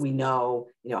 So that we know,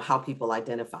 how people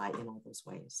identify in all those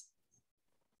ways.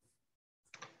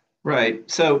 Right.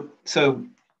 So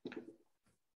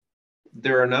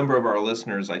there are a number of our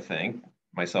listeners, I think,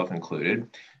 myself included,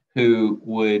 who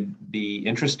would be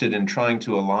interested in trying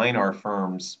to align our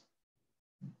firms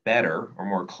better or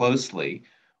more closely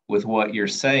with what you're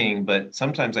saying. But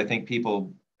sometimes I think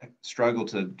people struggle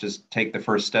to just take the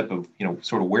first step of,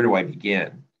 sort of, where do I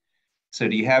begin? So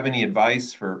do you have any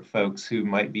advice for folks who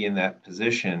might be in that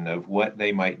position of what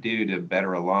they might do to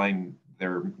better align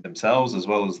themselves as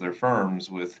well as their firms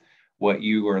with what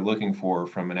you are looking for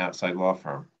from an outside law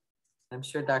firm? I'm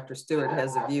sure Dr. Stewart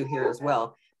has a view here as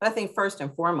well. But I think first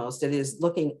and foremost, it is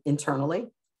looking internally.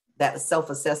 that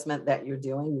self-assessment that you're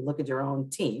doing. You look at your own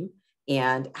team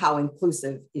and how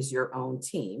inclusive is your own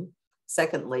team.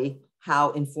 Secondly,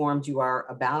 how informed you are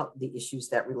about the issues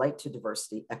that relate to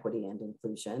diversity, equity, and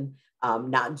inclusion.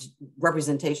 Not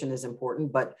representation is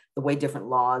important, but the way different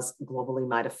laws globally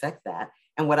might affect that.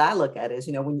 And what I look at is,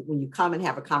 when you come and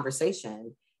have a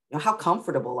conversation, how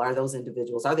comfortable are those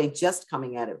individuals? Are they just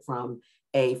coming at it from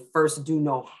a first do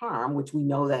no harm, which we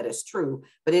know that is true,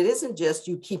 but it isn't just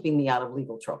you keeping me out of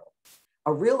legal trouble.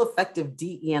 A real effective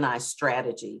DE&I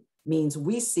strategy means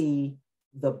we see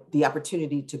the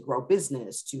opportunity to grow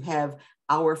business, to have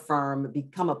our firm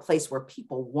become a place where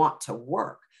people want to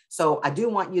work. So I do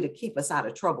want you to keep us out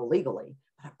of trouble legally,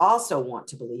 but I also want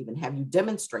to believe and have you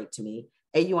demonstrate to me,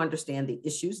 you understand the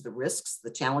issues, the risks,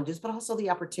 the challenges, but also the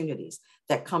opportunities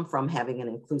that come from having an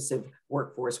inclusive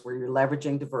workforce where you're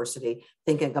leveraging diversity,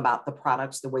 thinking about the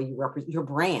products, the way you represent your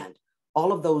brand,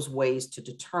 all of those ways to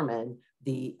determine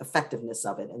the effectiveness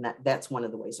of it. And that's one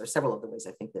of the ways, or several of the ways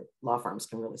I think that law firms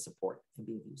can really support and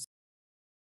be used.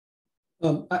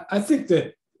 I think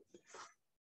that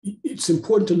it's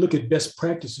important to look at best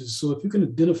practices. So if you can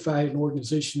identify an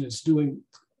organization that's doing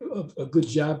a good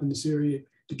job in this area,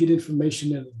 to get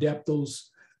information and adapt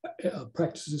those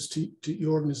practices to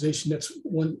your organization, that's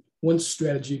one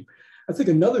strategy. I think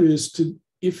another is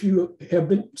if you have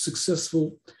been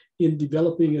successful in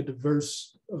developing a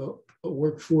diverse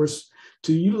workforce,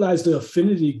 to utilize the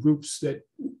affinity groups that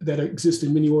exist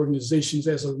in many organizations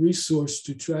as a resource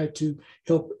to try to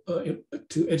help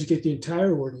to educate the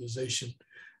entire organization.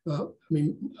 One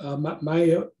of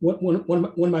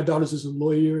my daughters is a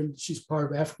lawyer, and she's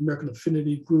part of African American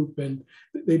Affinity Group, and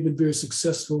they've been very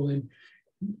successful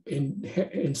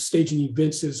in staging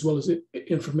events as well as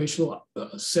informational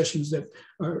sessions that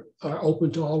are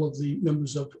open to all of the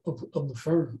members of the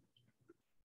firm.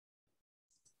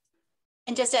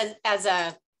 And just as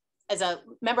a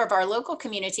member of our local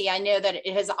community, I know that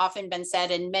it has often been said,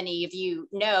 and many of you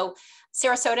know,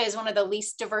 Sarasota is one of the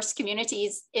least diverse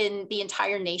communities in the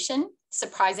entire nation,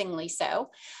 surprisingly so.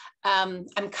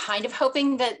 I'm kind of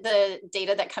hoping that the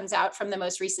data that comes out from the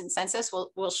most recent census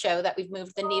will show that we've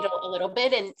moved the needle a little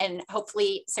bit, and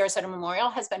hopefully Sarasota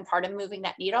Memorial has been part of moving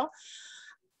that needle.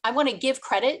 I want to give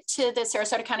credit to the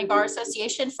Sarasota County Bar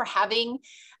Association for having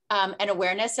an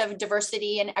awareness of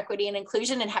diversity and equity and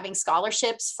inclusion, and having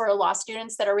scholarships for law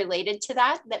students that are related to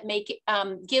that make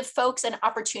give folks an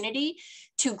opportunity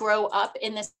to grow up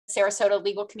in the Sarasota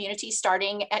legal community,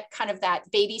 starting at kind of that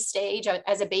baby stage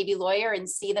as a baby lawyer, and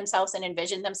see themselves and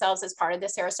envision themselves as part of the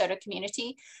Sarasota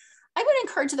community. I would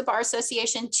encourage the Bar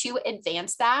Association to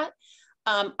advance that.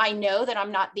 I know that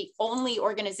I'm not the only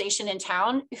organization in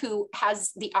town who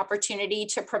has the opportunity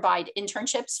to provide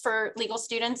internships for legal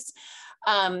students.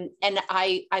 And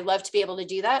I love to be able to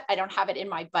do that. I don't have it in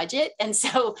my budget. And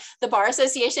so the Bar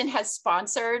Association has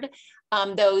sponsored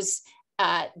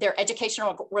their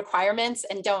educational requirements.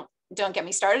 And don't get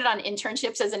me started on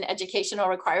internships as an educational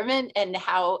requirement and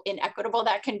how inequitable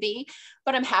that can be.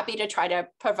 But I'm happy to try to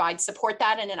support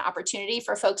that and an opportunity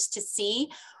for folks to see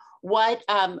what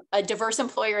a diverse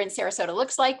employer in Sarasota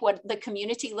looks like, what the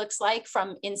community looks like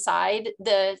from inside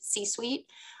the C-suite.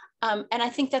 And I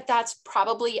think that that's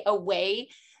probably a way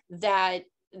that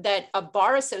a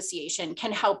bar association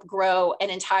can help grow an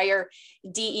entire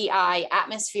DEI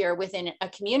atmosphere within a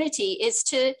community, is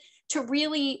to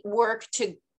really work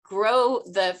to grow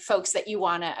the folks that you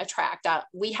want to attract.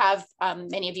 We have,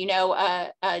 many of you know,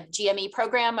 a GME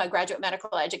program, a graduate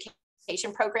medical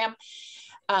education program.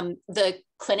 The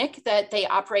clinic that they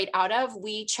operate out of,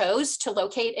 we chose to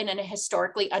locate in a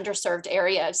historically underserved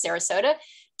area of Sarasota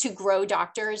to grow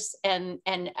doctors and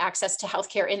access to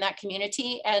healthcare in that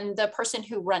community. And the person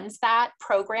who runs that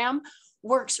program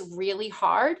works really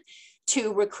hard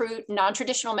to recruit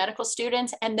non-traditional medical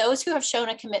students and those who have shown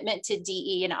a commitment to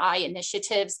DE&I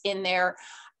initiatives in their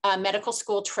medical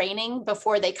school training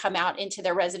before they come out into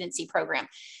their residency program.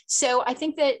 So I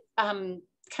think that kind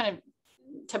of,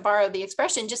 to borrow the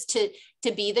expression, just to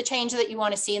be the change that you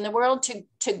want to see in the world,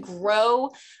 to grow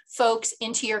folks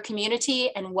into your community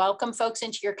and welcome folks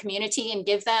into your community and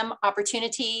give them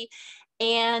opportunity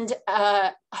and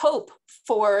hope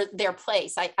for their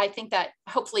place. I think that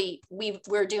hopefully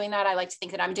we're doing that. I like to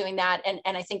think that I'm doing that. And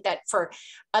I think that for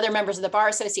other members of the Bar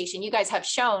Association, you guys have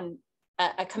shown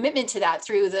a commitment to that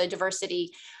through the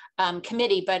diversity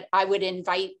committee, but I would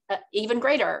invite even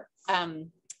greater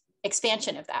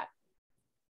expansion of that.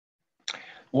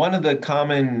 One of the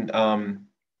common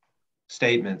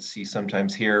statements you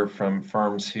sometimes hear from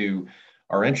firms who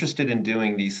are interested in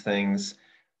doing these things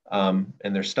and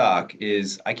they're stuck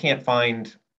is, I can't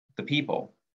find the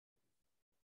people.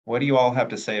 What do you all have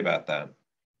to say about that?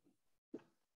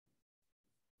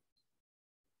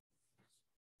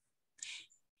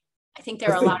 I think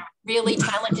there are a lot of really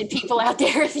talented people out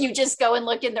there if you just go and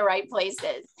look in the right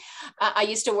places. I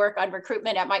used to work on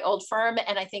recruitment at my old firm,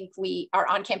 and I think our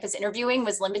on-campus interviewing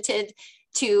was limited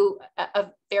to a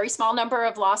very small number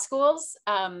of law schools.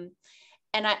 And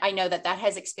I know that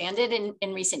has expanded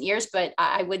in recent years, but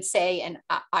I would say, and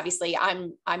obviously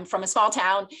I'm from a small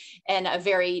town and a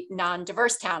very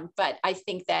non-diverse town, but I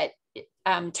think that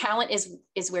talent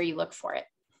is where you look for it.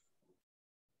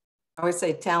 I always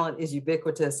say talent is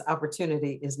ubiquitous,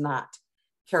 opportunity is not.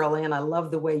 Carol Ann, I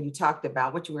love the way you talked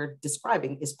about what you were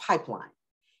describing is pipeline.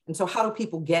 And so how do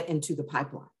people get into the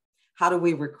pipeline? How do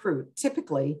we recruit?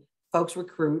 Typically, folks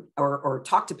recruit or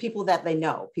talk to people that they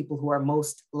know, people who are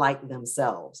most like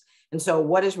themselves. And so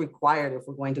what is required if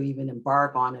we're going to even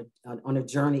embark on a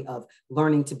journey of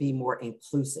learning to be more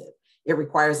inclusive? It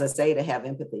requires us, A, to have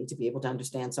empathy, to be able to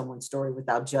understand someone's story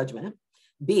without judgment.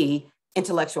 B,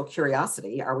 intellectual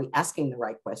curiosity. Are we asking the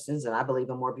right questions? And I believe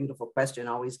a more beautiful question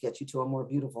always gets you to a more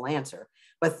beautiful answer.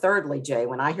 But thirdly, Jay,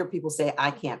 when I hear people say,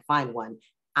 I can't find one,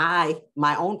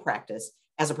 my own practice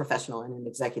as a professional and an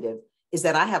executive is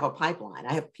that I have a pipeline.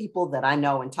 I have people that I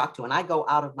know and talk to, and I go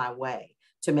out of my way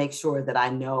to make sure that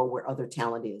I know where other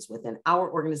talent is. Within our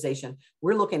organization,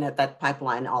 we're looking at that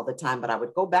pipeline all the time, but I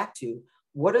would go back to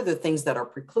what are the things that are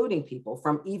precluding people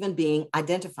from even being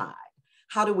identified?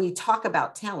 How do we talk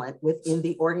about talent within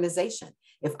the organization?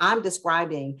 If I'm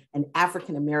describing an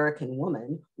African-American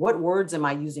woman, what words am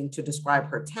I using to describe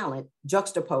her talent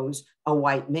juxtapose a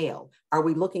white male? Are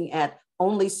we looking at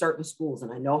only certain schools?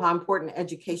 And I know how important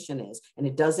education is, and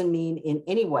it doesn't mean in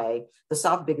any way the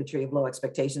soft bigotry of low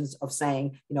expectations of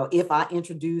saying, if I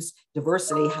introduce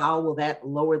diversity, how will that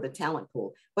lower the talent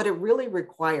pool? But it really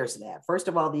requires that. First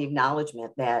of all, the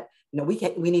acknowledgement that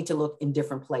we need to look in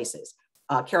different places.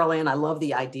 Carol Ann, I love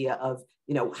the idea of,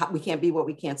 we can't be what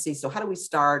we can't see. So how do we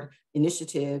start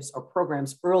initiatives or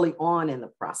programs early on in the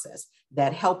process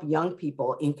that help young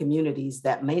people in communities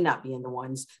that may not be in the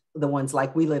ones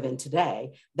like we live in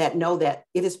today, that know that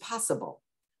it is possible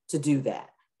to do that.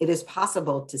 It is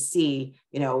possible to see,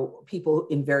 people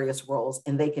in various roles,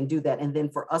 and they can do that. And then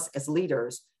for us as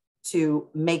leaders to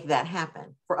make that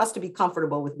happen, for us to be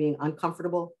comfortable with being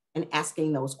uncomfortable and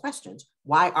asking those questions.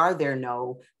 Why are there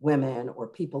no women or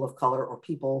people of color or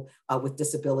people with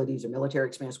disabilities or military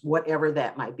experience, whatever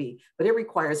that might be? But it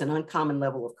requires an uncommon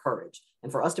level of courage,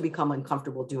 and for us to become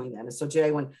uncomfortable doing that. And so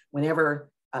Jay,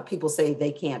 whenever people say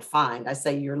they can't find, I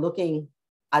say you're looking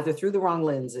either through the wrong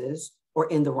lenses or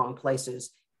in the wrong places.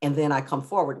 And then I come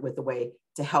forward with a way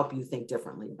to help you think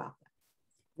differently about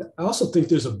that. I also think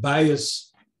there's a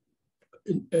bias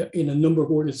in a number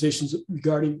of organizations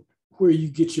regarding where you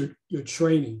get your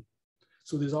training.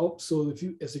 So there's also, if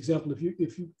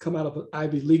you come out of an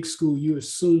Ivy League school, you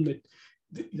assume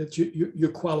that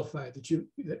you're qualified, that you're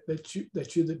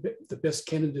the best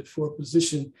candidate for a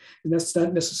position, and that's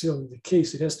not necessarily the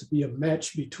case. It has to be a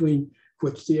match between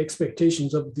what the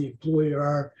expectations of the employer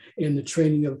are and the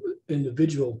training of the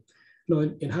individual.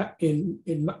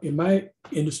 In my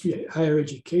industry, higher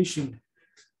education,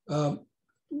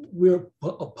 we're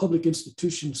a public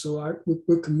institution, so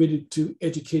we're committed to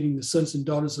educating the sons and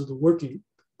daughters of the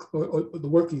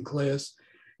working class.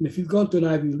 And if you've gone to an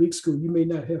Ivy League school, you may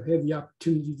not have had the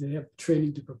opportunity to have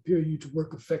training to prepare you to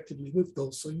work effectively with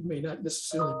those. So you may not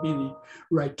necessarily be the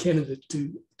right candidate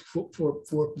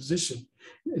for a position.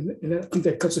 And I think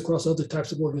that cuts across other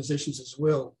types of organizations as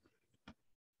well.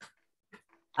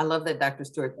 I love that, Dr.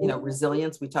 Stewart.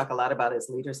 Resilience, we talk a lot about as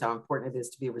leaders, how important it is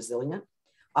to be resilient.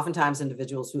 Oftentimes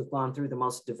individuals who have gone through the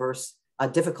most diverse,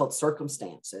 difficult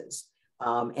circumstances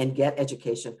and get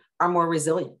education are more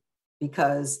resilient,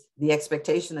 because the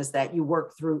expectation is that you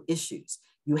work through issues.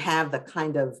 You have the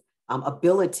kind of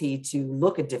ability to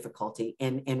look at difficulty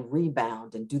and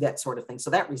rebound and do that sort of thing. So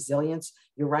that resilience,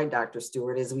 you're right, Dr.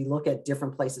 Stewart, is we look at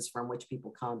different places from which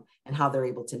people come and how they're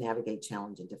able to navigate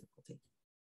challenge and difficulty.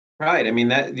 Right. I mean,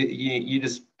 that you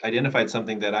just identified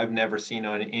something that I've never seen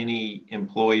on any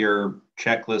employer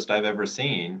checklist I've ever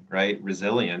seen, right?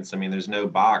 Resilience. I mean, there's no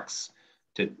box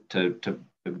to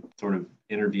sort of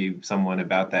interview someone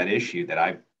about that issue that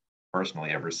I've personally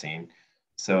ever seen.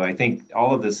 So I think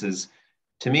all of this is,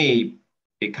 to me,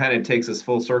 it kind of takes us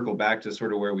full circle back to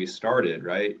sort of where we started,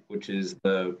 right? Which is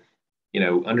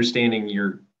understanding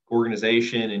your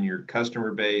organization and your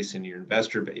customer base and your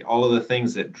investor base, all of the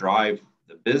things that drive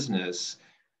the business.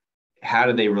 How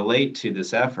do they relate to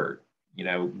this effort,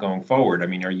 going forward? I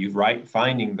mean, are you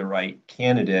finding the right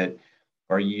candidate?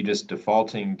 Or are you just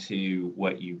defaulting to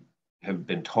what you have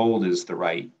been told is the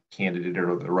right candidate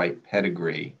or the right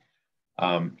pedigree?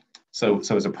 So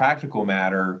as a practical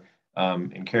matter,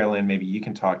 And Carolyn, maybe you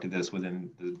can talk to this within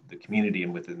the community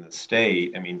and within the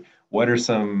state. I mean, what are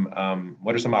some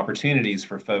opportunities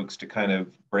for folks to kind of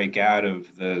break out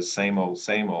of the same old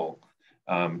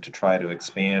to try to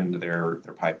expand their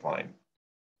pipeline?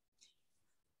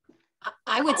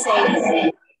 I would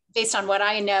say, based on what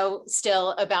I know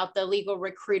still about the legal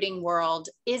recruiting world,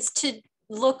 is to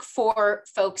look for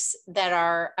folks that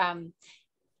are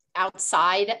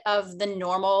outside of the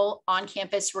normal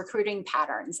on-campus recruiting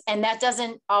patterns. And that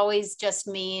doesn't always just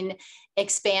mean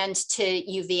expand to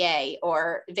UVA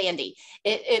or Vandy.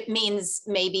 It means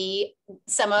maybe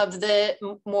some of the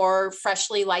more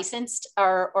freshly licensed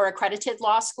or accredited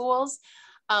law schools.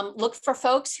 Look for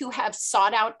folks who have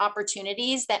sought out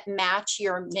opportunities that match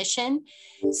your mission.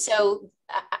 So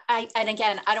and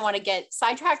again, I don't want to get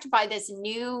sidetracked by this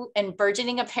new and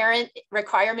burgeoning apparent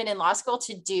requirement in law school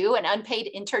to do an unpaid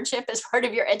internship as part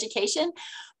of your education.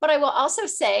 But I will also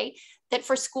say that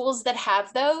for schools that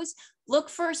have those, look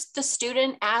for the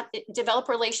student develop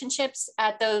relationships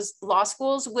at those law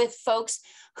schools with folks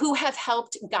who have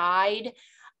helped guide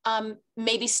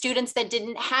maybe students that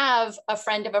didn't have a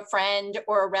friend of a friend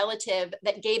or a relative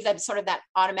that gave them sort of that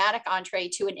automatic entree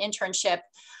to an internship.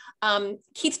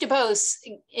 Keith DeBose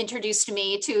introduced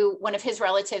me to one of his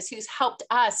relatives who's helped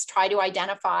us try to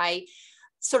identify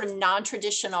sort of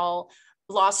non-traditional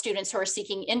law students who are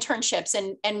seeking internships.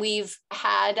 And we've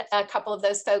had a couple of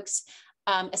those folks,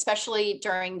 especially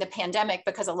during the pandemic,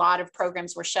 because a lot of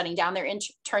programs were shutting down their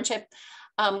internship.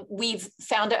 We've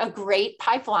found a great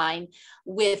pipeline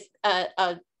with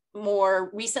a more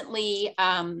recently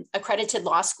accredited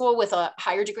law school with a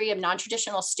higher degree of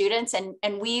non-traditional students.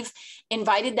 And we've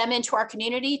invited them into our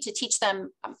community to teach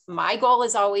them. My goal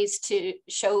is always to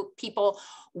show people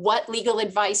what legal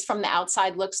advice from the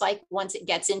outside looks like once it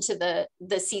gets into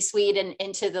the C-suite and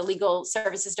into the legal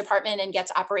services department and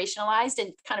gets operationalized,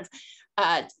 and kind of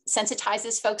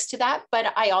sensitizes folks to that.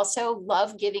 But I also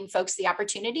love giving folks the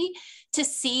opportunity to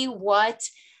see what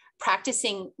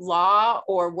practicing law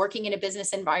or working in a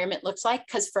business environment looks like,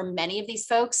 because for many of these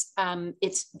folks,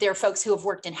 they're folks who have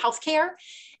worked in healthcare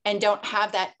and don't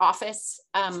have that office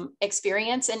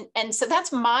experience. And so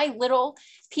that's my little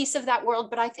piece of that world.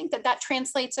 But I think that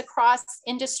translates across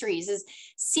industries, is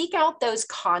seek out those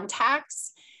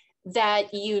contacts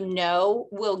that you know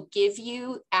will give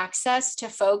you access to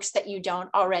folks that you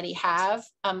don't already have.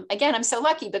 Again, I'm so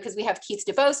lucky because we have Keith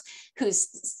DeVos, whose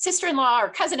sister-in-law or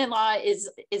cousin-in-law is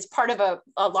part of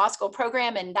a law school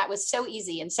program. And that was so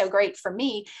easy and so great for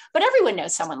me. But everyone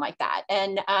knows someone like that.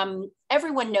 And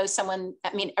everyone knows someone,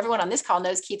 I mean, everyone on this call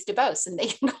knows Keith DeVos, and they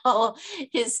can call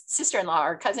his sister-in-law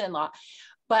or cousin-in-law.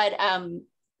 But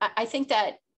I think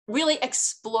that really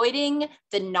exploiting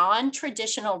the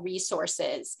non-traditional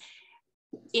resources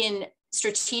in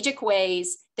strategic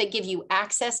ways that give you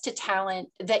access to talent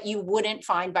that you wouldn't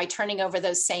find by turning over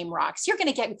those same rocks. You're going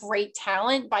to get great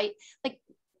talent by, like,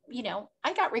 you know,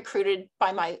 I got recruited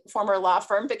by my former law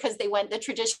firm because they went the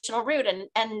traditional route,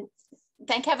 and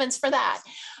thank heavens for that.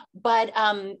 But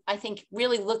I think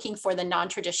really looking for the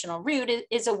non-traditional route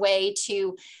is a way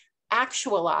to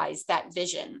actualize that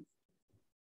vision.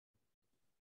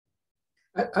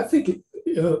 I think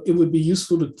it would be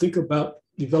useful to think about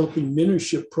developing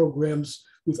mentorship programs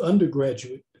with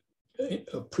undergraduate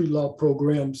pre-law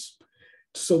programs,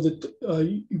 so that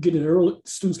you get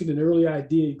students get an early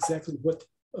idea exactly what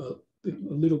the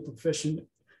legal profession,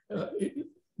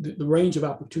 the range of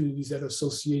opportunities that are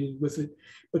associated with it.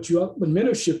 But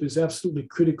mentorship is absolutely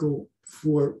critical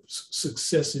for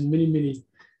success in many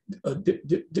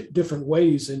different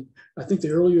ways. And I think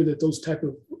the earlier that those type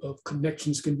of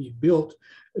connections can be built,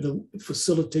 it'll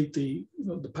facilitate the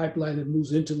pipeline that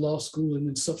moves into law school and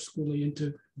then subsequently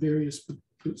into various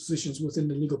positions within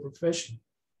the legal profession.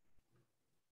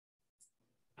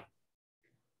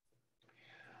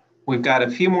 We've got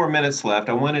a few more minutes left.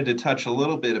 I wanted to touch a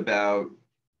little bit about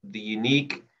the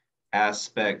unique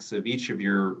aspects of each of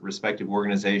your respective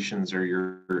organizations or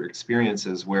your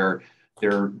experiences, where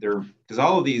because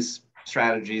all of these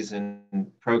strategies and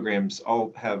programs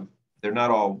they're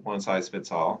not all one size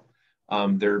fits all.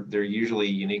 They're usually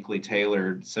uniquely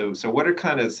tailored. So what are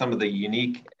kind of some of the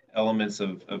unique elements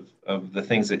of the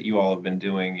things that you all have been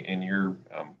doing in your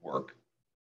work?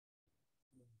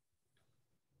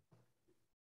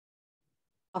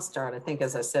 I'll start. I think,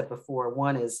 as I said before,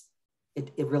 one is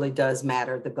it really does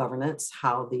matter, the governance,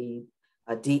 how the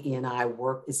DE&I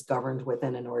work is governed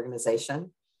within an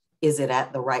organization. Is it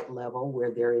at the right level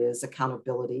where there is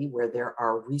accountability, where there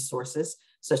are resources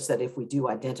such that if we do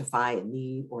identify a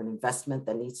need or an investment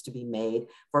that needs to be made,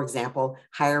 for example,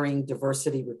 hiring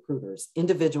diversity recruiters,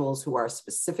 individuals who are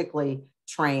specifically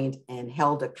trained and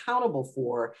held accountable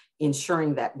for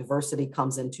ensuring that diversity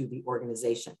comes into the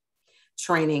organization.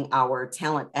 Training our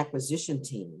talent acquisition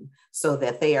team so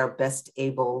that they are best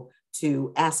able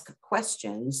to ask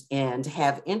questions and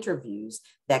have interviews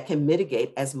that can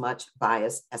mitigate as much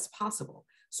bias as possible.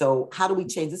 So how do we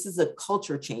change? This is a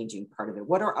culture changing part of it.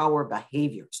 What are our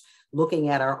behaviors? Looking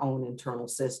at our own internal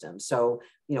system. So,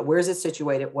 where is it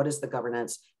situated? What is the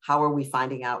governance? How are we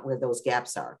finding out where those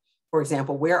gaps are? For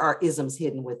example, where are isms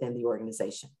hidden within the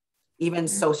organization? Even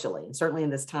socially, and certainly in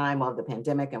this time of the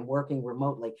pandemic and working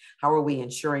remotely, how are we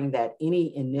ensuring that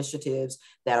any initiatives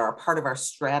that are a part of our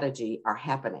strategy are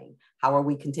happening? How are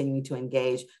we continuing to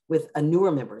engage with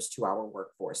newer members to our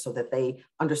workforce so that they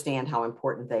understand how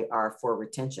important they are for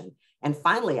retention? And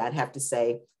finally, I'd have to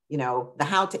say, the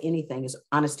how to anything is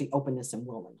honesty, openness, and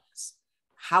willingness.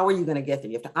 How are you going to get there?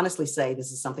 You have to honestly say,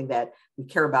 this is something that we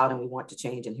care about and we want to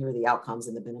change, and here are the outcomes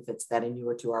and the benefits that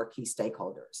inure to our key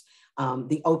stakeholders.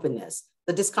 The openness,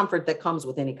 the discomfort that comes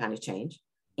with any kind of change.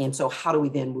 And so how do we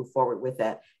then move forward with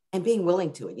that? And being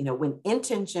willing to it. When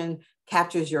intention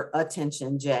captures your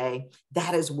attention, Jay,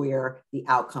 that is where the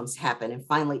outcomes happen. And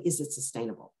finally, is it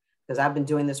sustainable? Because I've been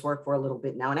doing this work for a little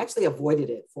bit now and actually avoided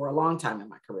it for a long time in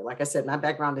my career. Like I said, my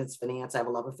background is finance. I have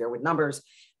a love affair with numbers.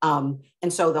 And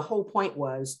so the whole point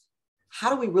was, how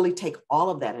do we really take all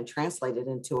of that and translate it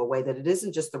into a way that it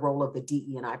isn't just the role of the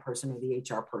DE&I person or the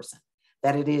HR person,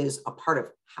 that it is a part of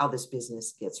how this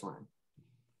business gets run?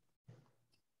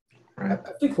 I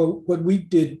think what we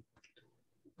did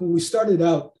when we started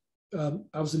out,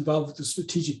 I was involved with the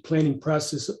strategic planning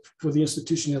process for the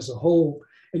institution as a whole,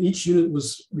 and each unit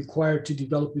was required to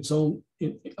develop its own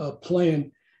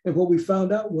plan. And what we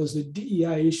found out was that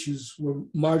DEI issues were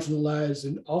marginalized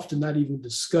and often not even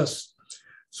discussed.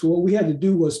 So what we had to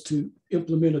do was to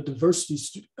implement a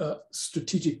diversity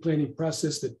strategic planning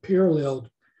process that paralleled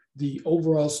the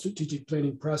overall strategic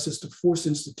planning process to force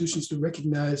institutions to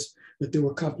recognize that there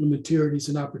were complementarities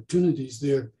and opportunities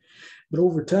there. But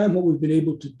over time, what we've been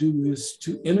able to do is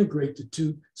to integrate the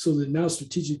two so that now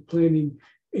strategic planning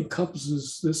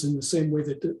encompasses this in the same way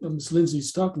that Ms. Lindsay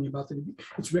is talking about, that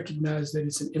it's recognized that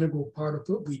it's an integral part of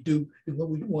what we do and what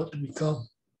we want to become.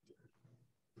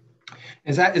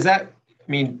 Is that,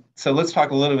 so let's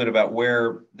talk a little bit about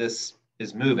where this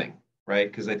is moving,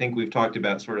 right? Because I think we've talked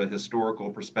about sort of historical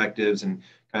perspectives and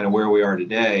kind of where we are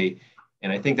today.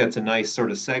 And I think that's a nice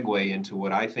sort of segue into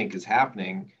what I think is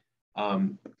happening.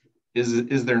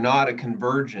 Is there not a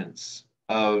convergence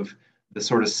of the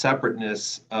sort of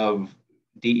separateness of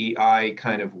DEI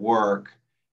kind of work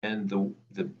and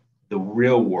the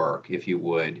real work, if you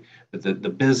would, but the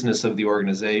business of the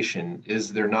organization?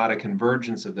 Is there not a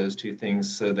convergence of those two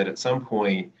things so that at some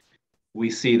point we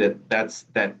see that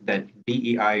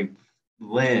DEI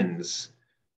lens,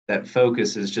 that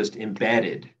focus is just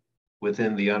embedded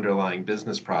within the underlying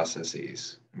business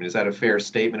processes? Is that a fair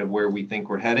statement of where we think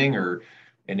we're heading?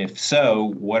 And if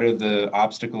so, what are the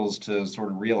obstacles to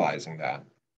sort of realizing that?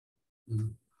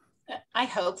 I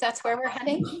hope that's where we're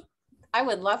heading. I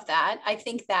would love that. I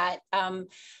think that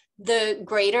the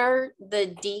greater the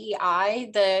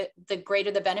DEI, the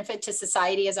greater the benefit to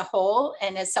society as a whole.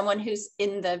 And as someone who's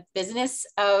in the business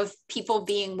of people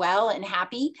being well and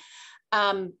happy,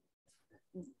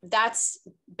 that's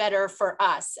better for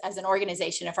us as an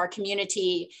organization if our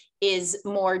community is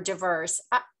more diverse.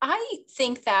 I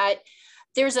think that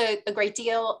there's a great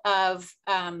deal of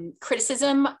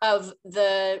criticism of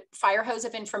the fire hose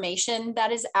of information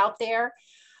that is out there.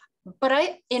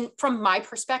 But from my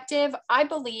perspective, I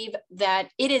believe that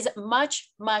it is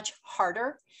much, much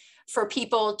harder for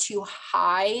people to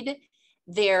hide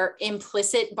their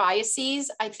implicit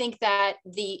biases. I think that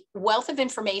the wealth of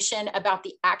information about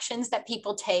the actions that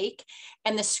people take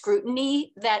and the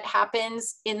scrutiny that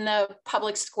happens in the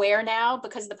public square now,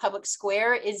 because the public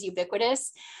square is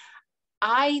ubiquitous,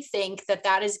 I think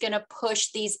that is going to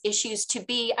push these issues to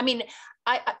be,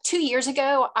 2 years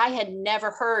ago, I had never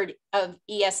heard of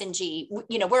ESG.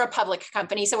 We're a public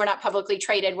company, so we're not publicly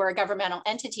traded. We're a governmental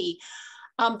entity.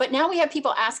 But now we have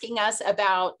people asking us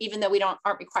about, even though we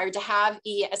aren't required to have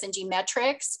ESG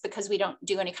metrics because we don't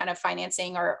do any kind of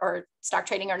financing or stock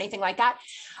trading or anything like that.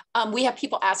 We have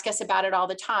people ask us about it all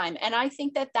the time. And I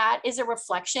think that is a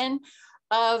reflection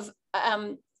of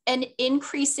an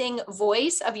increasing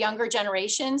voice of younger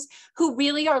generations who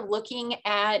really are looking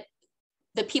at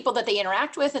the people that they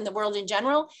interact with and the world in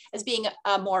general as being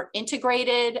a more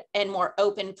integrated and more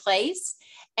open place.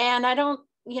 And I don't,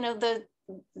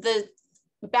 the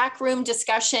backroom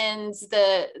discussions,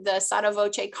 the sotto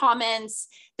voce comments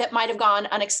that might have gone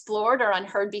unexplored or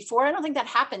unheard before. I don't think that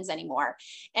happens anymore.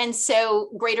 And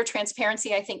so greater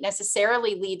transparency, I think,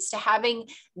 necessarily leads to having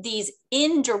these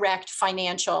indirect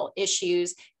financial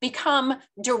issues become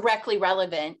directly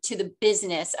relevant to the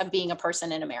business of being a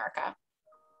person in America.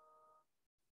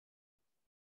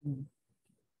 I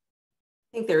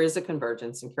think there is a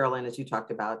convergence. And Caroline, as you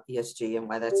talked about ESG and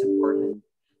why that's important,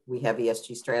 we have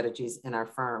ESG strategies in our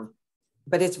firm.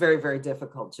 But it's very, very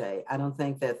difficult, Jay. I don't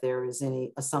think that there is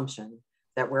any assumption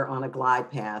that we're on a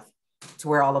glide path to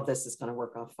where all of this is going to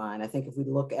work out fine. I think if we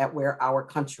look at where our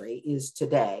country is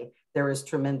today, there is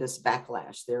tremendous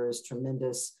backlash. There is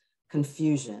tremendous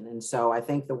confusion. And so I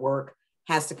think the work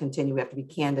has to continue. We have to be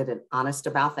candid and honest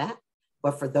about that.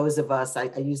 But for those of us, I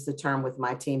use the term with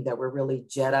my team that we're really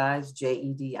Jedis,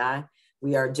 J-E-D-I.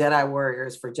 We are Jedi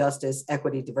warriors for justice,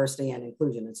 equity, diversity, and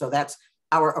inclusion. And so that's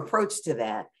our approach to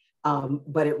that.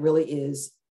 But it really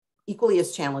is equally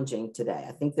as challenging today.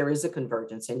 I think there is a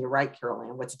convergence, and you're right,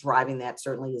 Caroline. What's driving that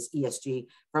certainly is ESG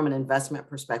from an investment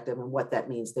perspective and what that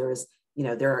means. There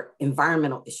are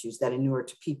environmental issues that inure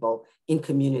to people in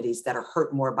communities that are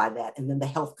hurt more by that, and then the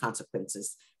health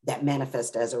consequences that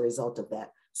manifest as a result of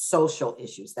that. Social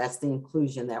issues, that's the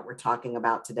inclusion that we're talking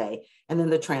about today, and then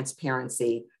the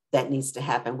transparency that needs to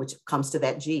happen, which comes to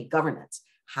that G, governance.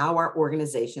 How are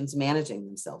organizations managing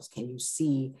themselves? Can you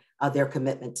see their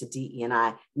commitment to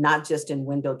DE&I, not just in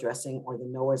window dressing or the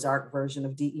Noah's Ark version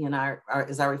of DE&I,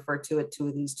 as I refer to it, two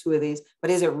of these,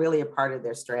 but is it really a part of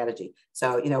their strategy?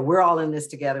 So, we're all in this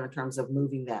together in terms of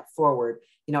moving that forward,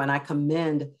 and I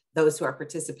commend those who are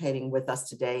participating with us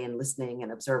today and listening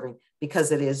and observing,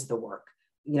 because it is the work.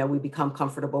 We become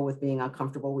comfortable with being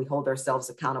uncomfortable. We hold ourselves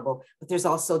accountable, but there's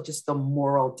also just the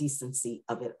moral decency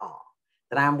of it all,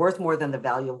 that I'm worth more than the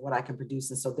value of what I can produce.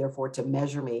 And so therefore, to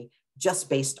measure me just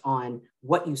based on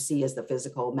what you see as the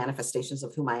physical manifestations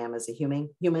of whom I am as a human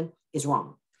is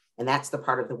wrong. And that's the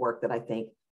part of the work that I think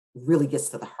really gets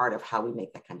to the heart of how we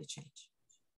make that kind of change.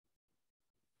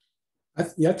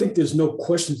 I think there's no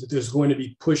question that there's going to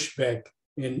be pushback.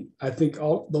 And I think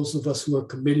all those of us who are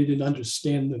committed and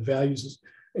understand the values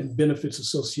and benefits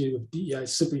associated with DEI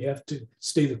simply have to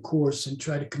stay the course and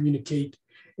try to communicate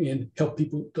and help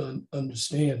people to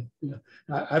understand.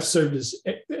 I've served as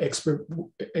expert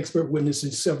witness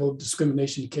in several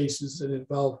discrimination cases that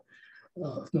involve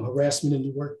harassment in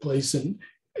the workplace, and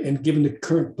given the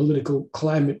current political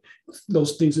climate,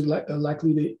 those things are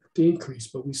likely to increase.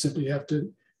 But we simply have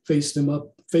to face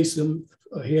them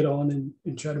head on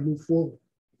and try to move forward.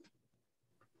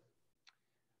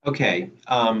 Okay,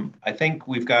 I think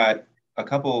we've got a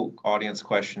couple audience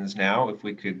questions now. If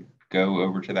we could go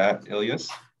over to that, Ilyas.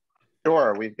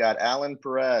 Sure, we've got Alan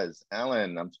Perez.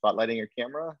 Alan, I'm spotlighting your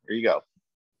camera. Here you go.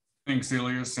 Thanks,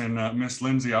 Ilyas, and Miss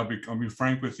Lindsay. I'll be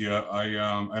frank with you. At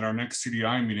our next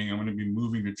CDI meeting, I'm going to be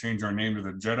moving to change our name to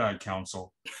the Jedi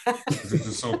Council. This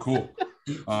is so cool.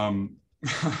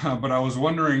 But I was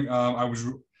wondering,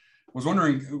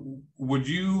 would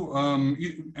you,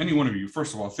 any one of you,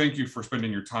 first of all, thank you for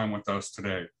spending your time with us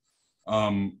today.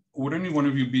 Would any one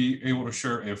of you be able to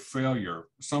share a failure,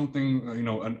 something,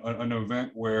 an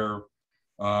event where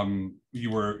you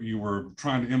were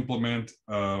trying to implement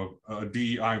a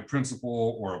DEI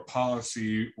principle or a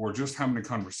policy, or just having a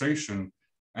conversation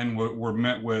and were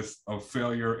met with a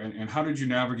failure, and how did you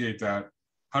navigate that?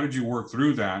 How did you work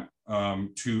through that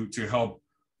to help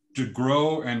to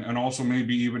grow and also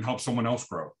maybe even help someone else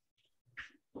grow?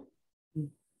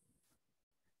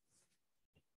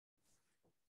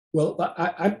 Well,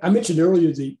 I mentioned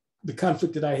earlier the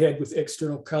conflict that I had with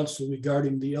external counsel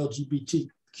regarding the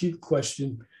LGBTQ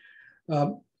question.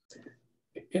 And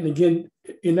again,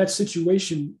 in that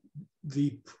situation,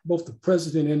 both the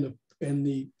president and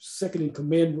the second in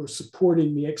command were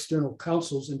supporting the external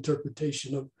counsel's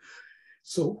interpretation of.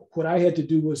 So what I had to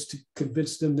do was to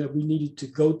convince them that we needed to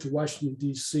go to Washington,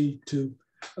 D.C. to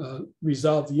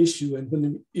resolve the issue. And when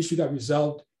the issue got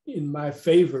resolved in my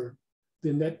favor,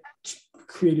 then that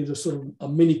created a sort of a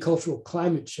mini cultural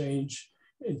climate change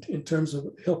in terms of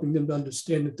helping them to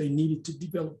understand that they needed to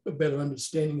develop a better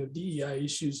understanding of DEI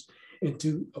issues and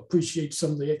to appreciate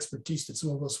some of the expertise that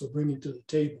some of us were bringing to the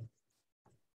table.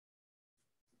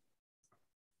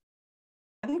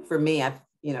 I think for me,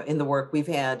 in the work, we've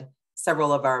had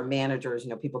several of our managers,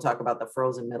 people talk about the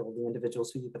frozen middle, the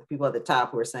individuals the people at the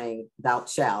top who are saying, thou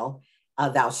shalt.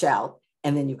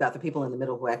 And then you've got the people in the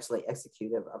middle who actually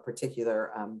execute a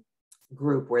particular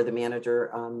group where the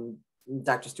manager,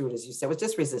 Dr. Stewart, as you said, was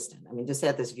just resistant. Just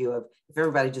had this view of, if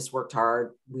everybody just worked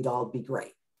hard, we'd all be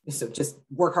great. So just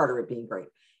work harder at being great.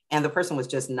 And the person was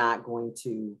just not going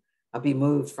to be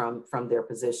moved from their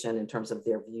position in terms of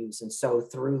their views. And so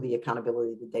through the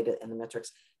accountability, the data, and the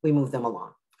metrics, we move them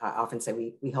along. I often say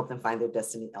we help them find their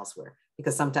destiny elsewhere,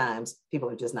 because sometimes people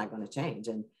are just not going to change.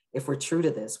 And if we're true to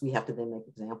this, we have to then make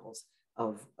examples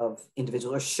of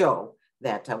individuals, or show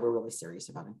that we're really serious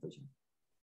about inclusion.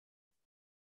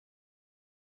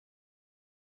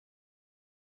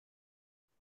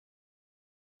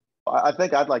 I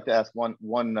think I'd like to ask one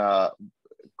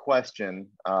question.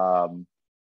 Well,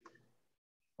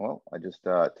 I just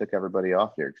took everybody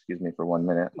off here. Excuse me for 1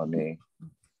 minute. Let me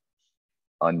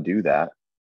undo that.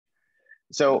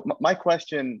 So my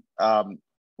question,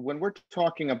 when we're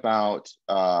talking about,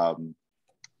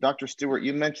 Dr. Stewart,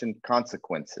 you mentioned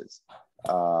consequences.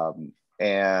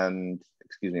 And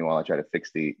excuse me while I try to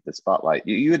fix the spotlight.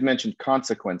 You had mentioned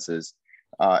consequences.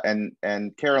 And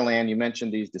Carol Ann, you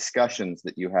mentioned these discussions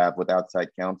that you have with outside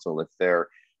counsel if their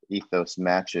ethos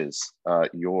matches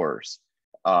yours.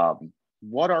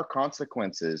 What are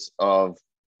consequences of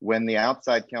when the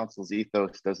outside counsel's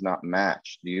ethos does not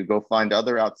match? Do you go find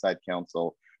other outside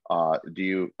counsel?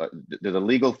 Do the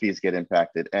legal fees get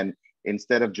impacted? And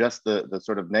instead of just the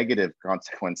sort of negative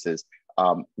consequences,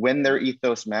 when their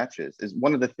ethos matches, is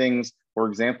one of the things, for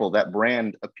example, that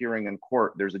brand appearing in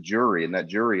court, there's a jury, and that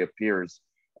jury appears,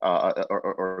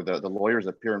 or the lawyers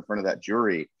appear in front of that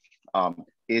jury.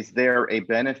 Is there a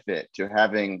benefit to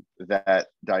having that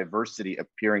diversity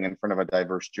appearing in front of a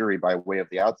diverse jury by way of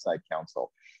the outside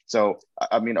counsel? So,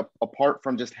 I mean, apart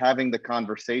from just having the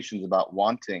conversations about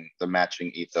wanting the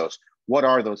matching ethos, what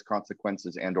are those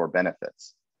consequences and or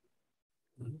benefits?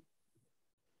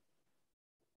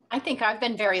 I think I've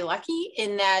been very lucky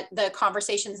in that the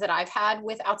conversations that I've had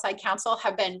with outside counsel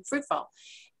have been fruitful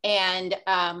and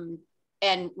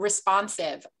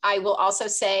responsive. I will also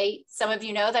say, some of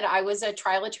you know that I was a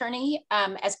trial attorney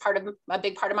as part of a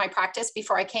big part of my practice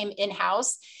before I came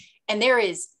in-house. And there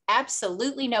is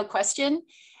absolutely no question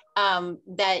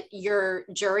that your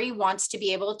jury wants to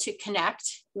be able to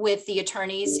connect with the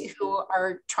attorneys who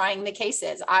are trying the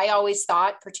cases. I always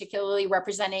thought, particularly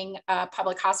representing a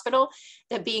public hospital,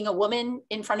 that being a woman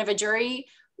in front of a jury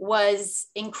was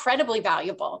incredibly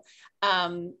valuable.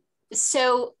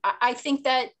 So I think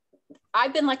that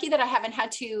I've been lucky that I haven't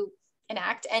had to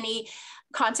enact any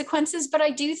consequences, but I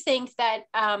do think that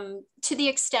to the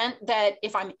extent that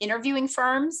if I'm interviewing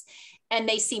firms and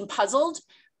they seem puzzled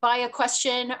by a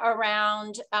question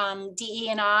around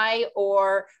DE&I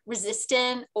or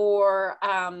resistant or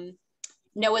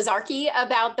Noah's Arky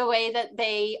about the way that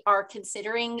they are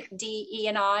considering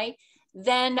DE&I,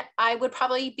 then I would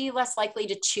probably be less likely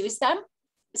to choose them.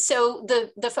 So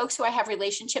the folks who I have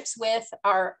relationships with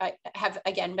have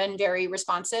again been very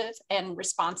responsive and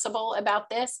responsible about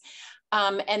this.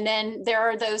 And then there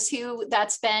are those who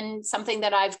that's been something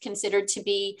that I've considered to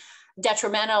be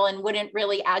detrimental and wouldn't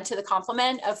really add to the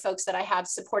complement of folks that I have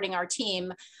supporting our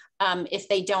team if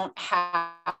they don't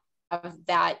have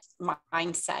that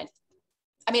mindset.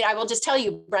 I mean, I will just tell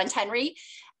you, Brent Henry,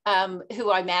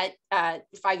 who I met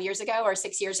 5 years ago or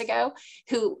 6 years ago,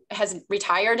 who has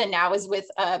retired and now is with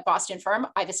a Boston firm.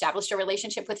 I've established a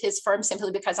relationship with his firm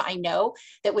simply because I know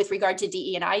that with regard to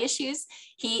DE&I issues,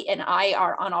 he and I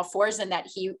are on all fours and that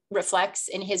he reflects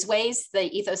in his ways the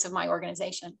ethos of my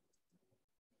organization.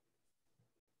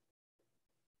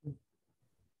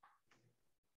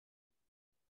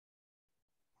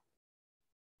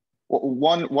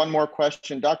 Well, one more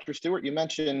question. Dr. Stewart, you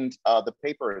mentioned the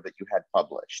paper that you had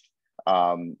published.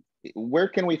 Where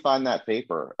can we find that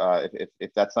paper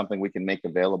if that's something we can make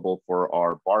available for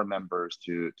our bar members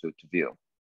to view?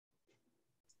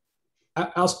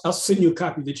 I'll send you a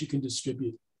copy that you can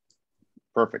distribute.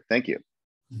 Perfect, thank you.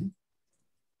 Mm-hmm.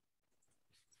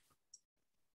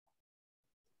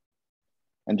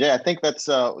 And Jay, I think that's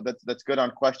good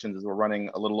on questions as we're running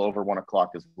a little over 1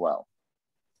 o'clock as well.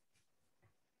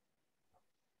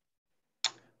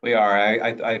 We are.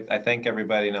 I thank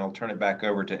everybody, and I'll turn it back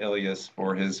over to Ilyas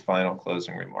for his final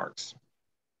closing remarks.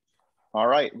 All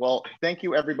right. Well, thank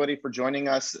you everybody for joining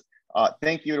us.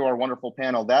 Thank you to our wonderful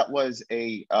panel. That was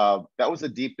a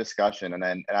deep discussion,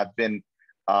 and I've been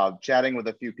chatting with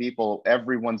a few people.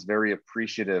 Everyone's very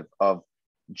appreciative of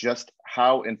just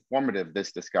how informative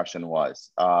this discussion was.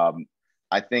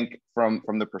 I think from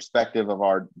the perspective of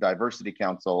our Diversity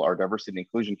Council, our Diversity and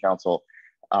Inclusion Council,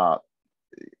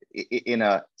 in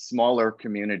a smaller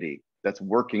community that's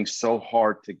working so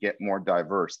hard to get more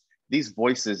diverse, these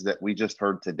voices that we just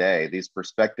heard today, these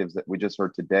perspectives that we just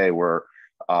heard today were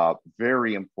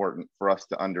very important for us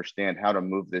to understand how to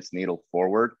move this needle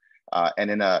forward. And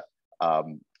in a,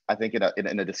 I think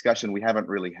in a discussion we haven't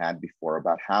really had before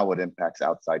about how it impacts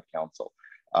outside counsel.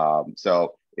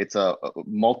 So It's a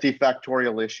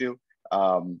multifactorial issue.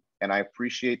 And I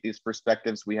appreciate these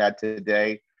perspectives we had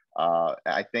today.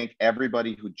 I thank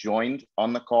everybody who joined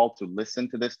on the call to listen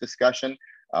to this discussion.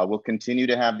 We'll continue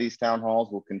to have these town halls.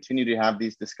 We'll continue to have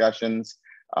these discussions.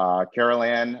 Carol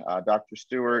Ann, Dr.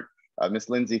 Stewart, Ms.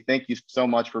 Lindsay, thank you so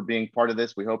much for being part of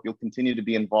this. We hope you'll continue to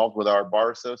be involved with our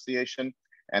Bar Association.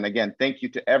 And again, thank you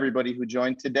to everybody who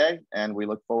joined today. And we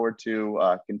look forward to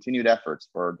continued efforts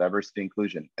for diversity and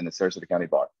inclusion in the Sarasota County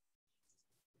Bar.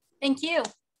 Thank you.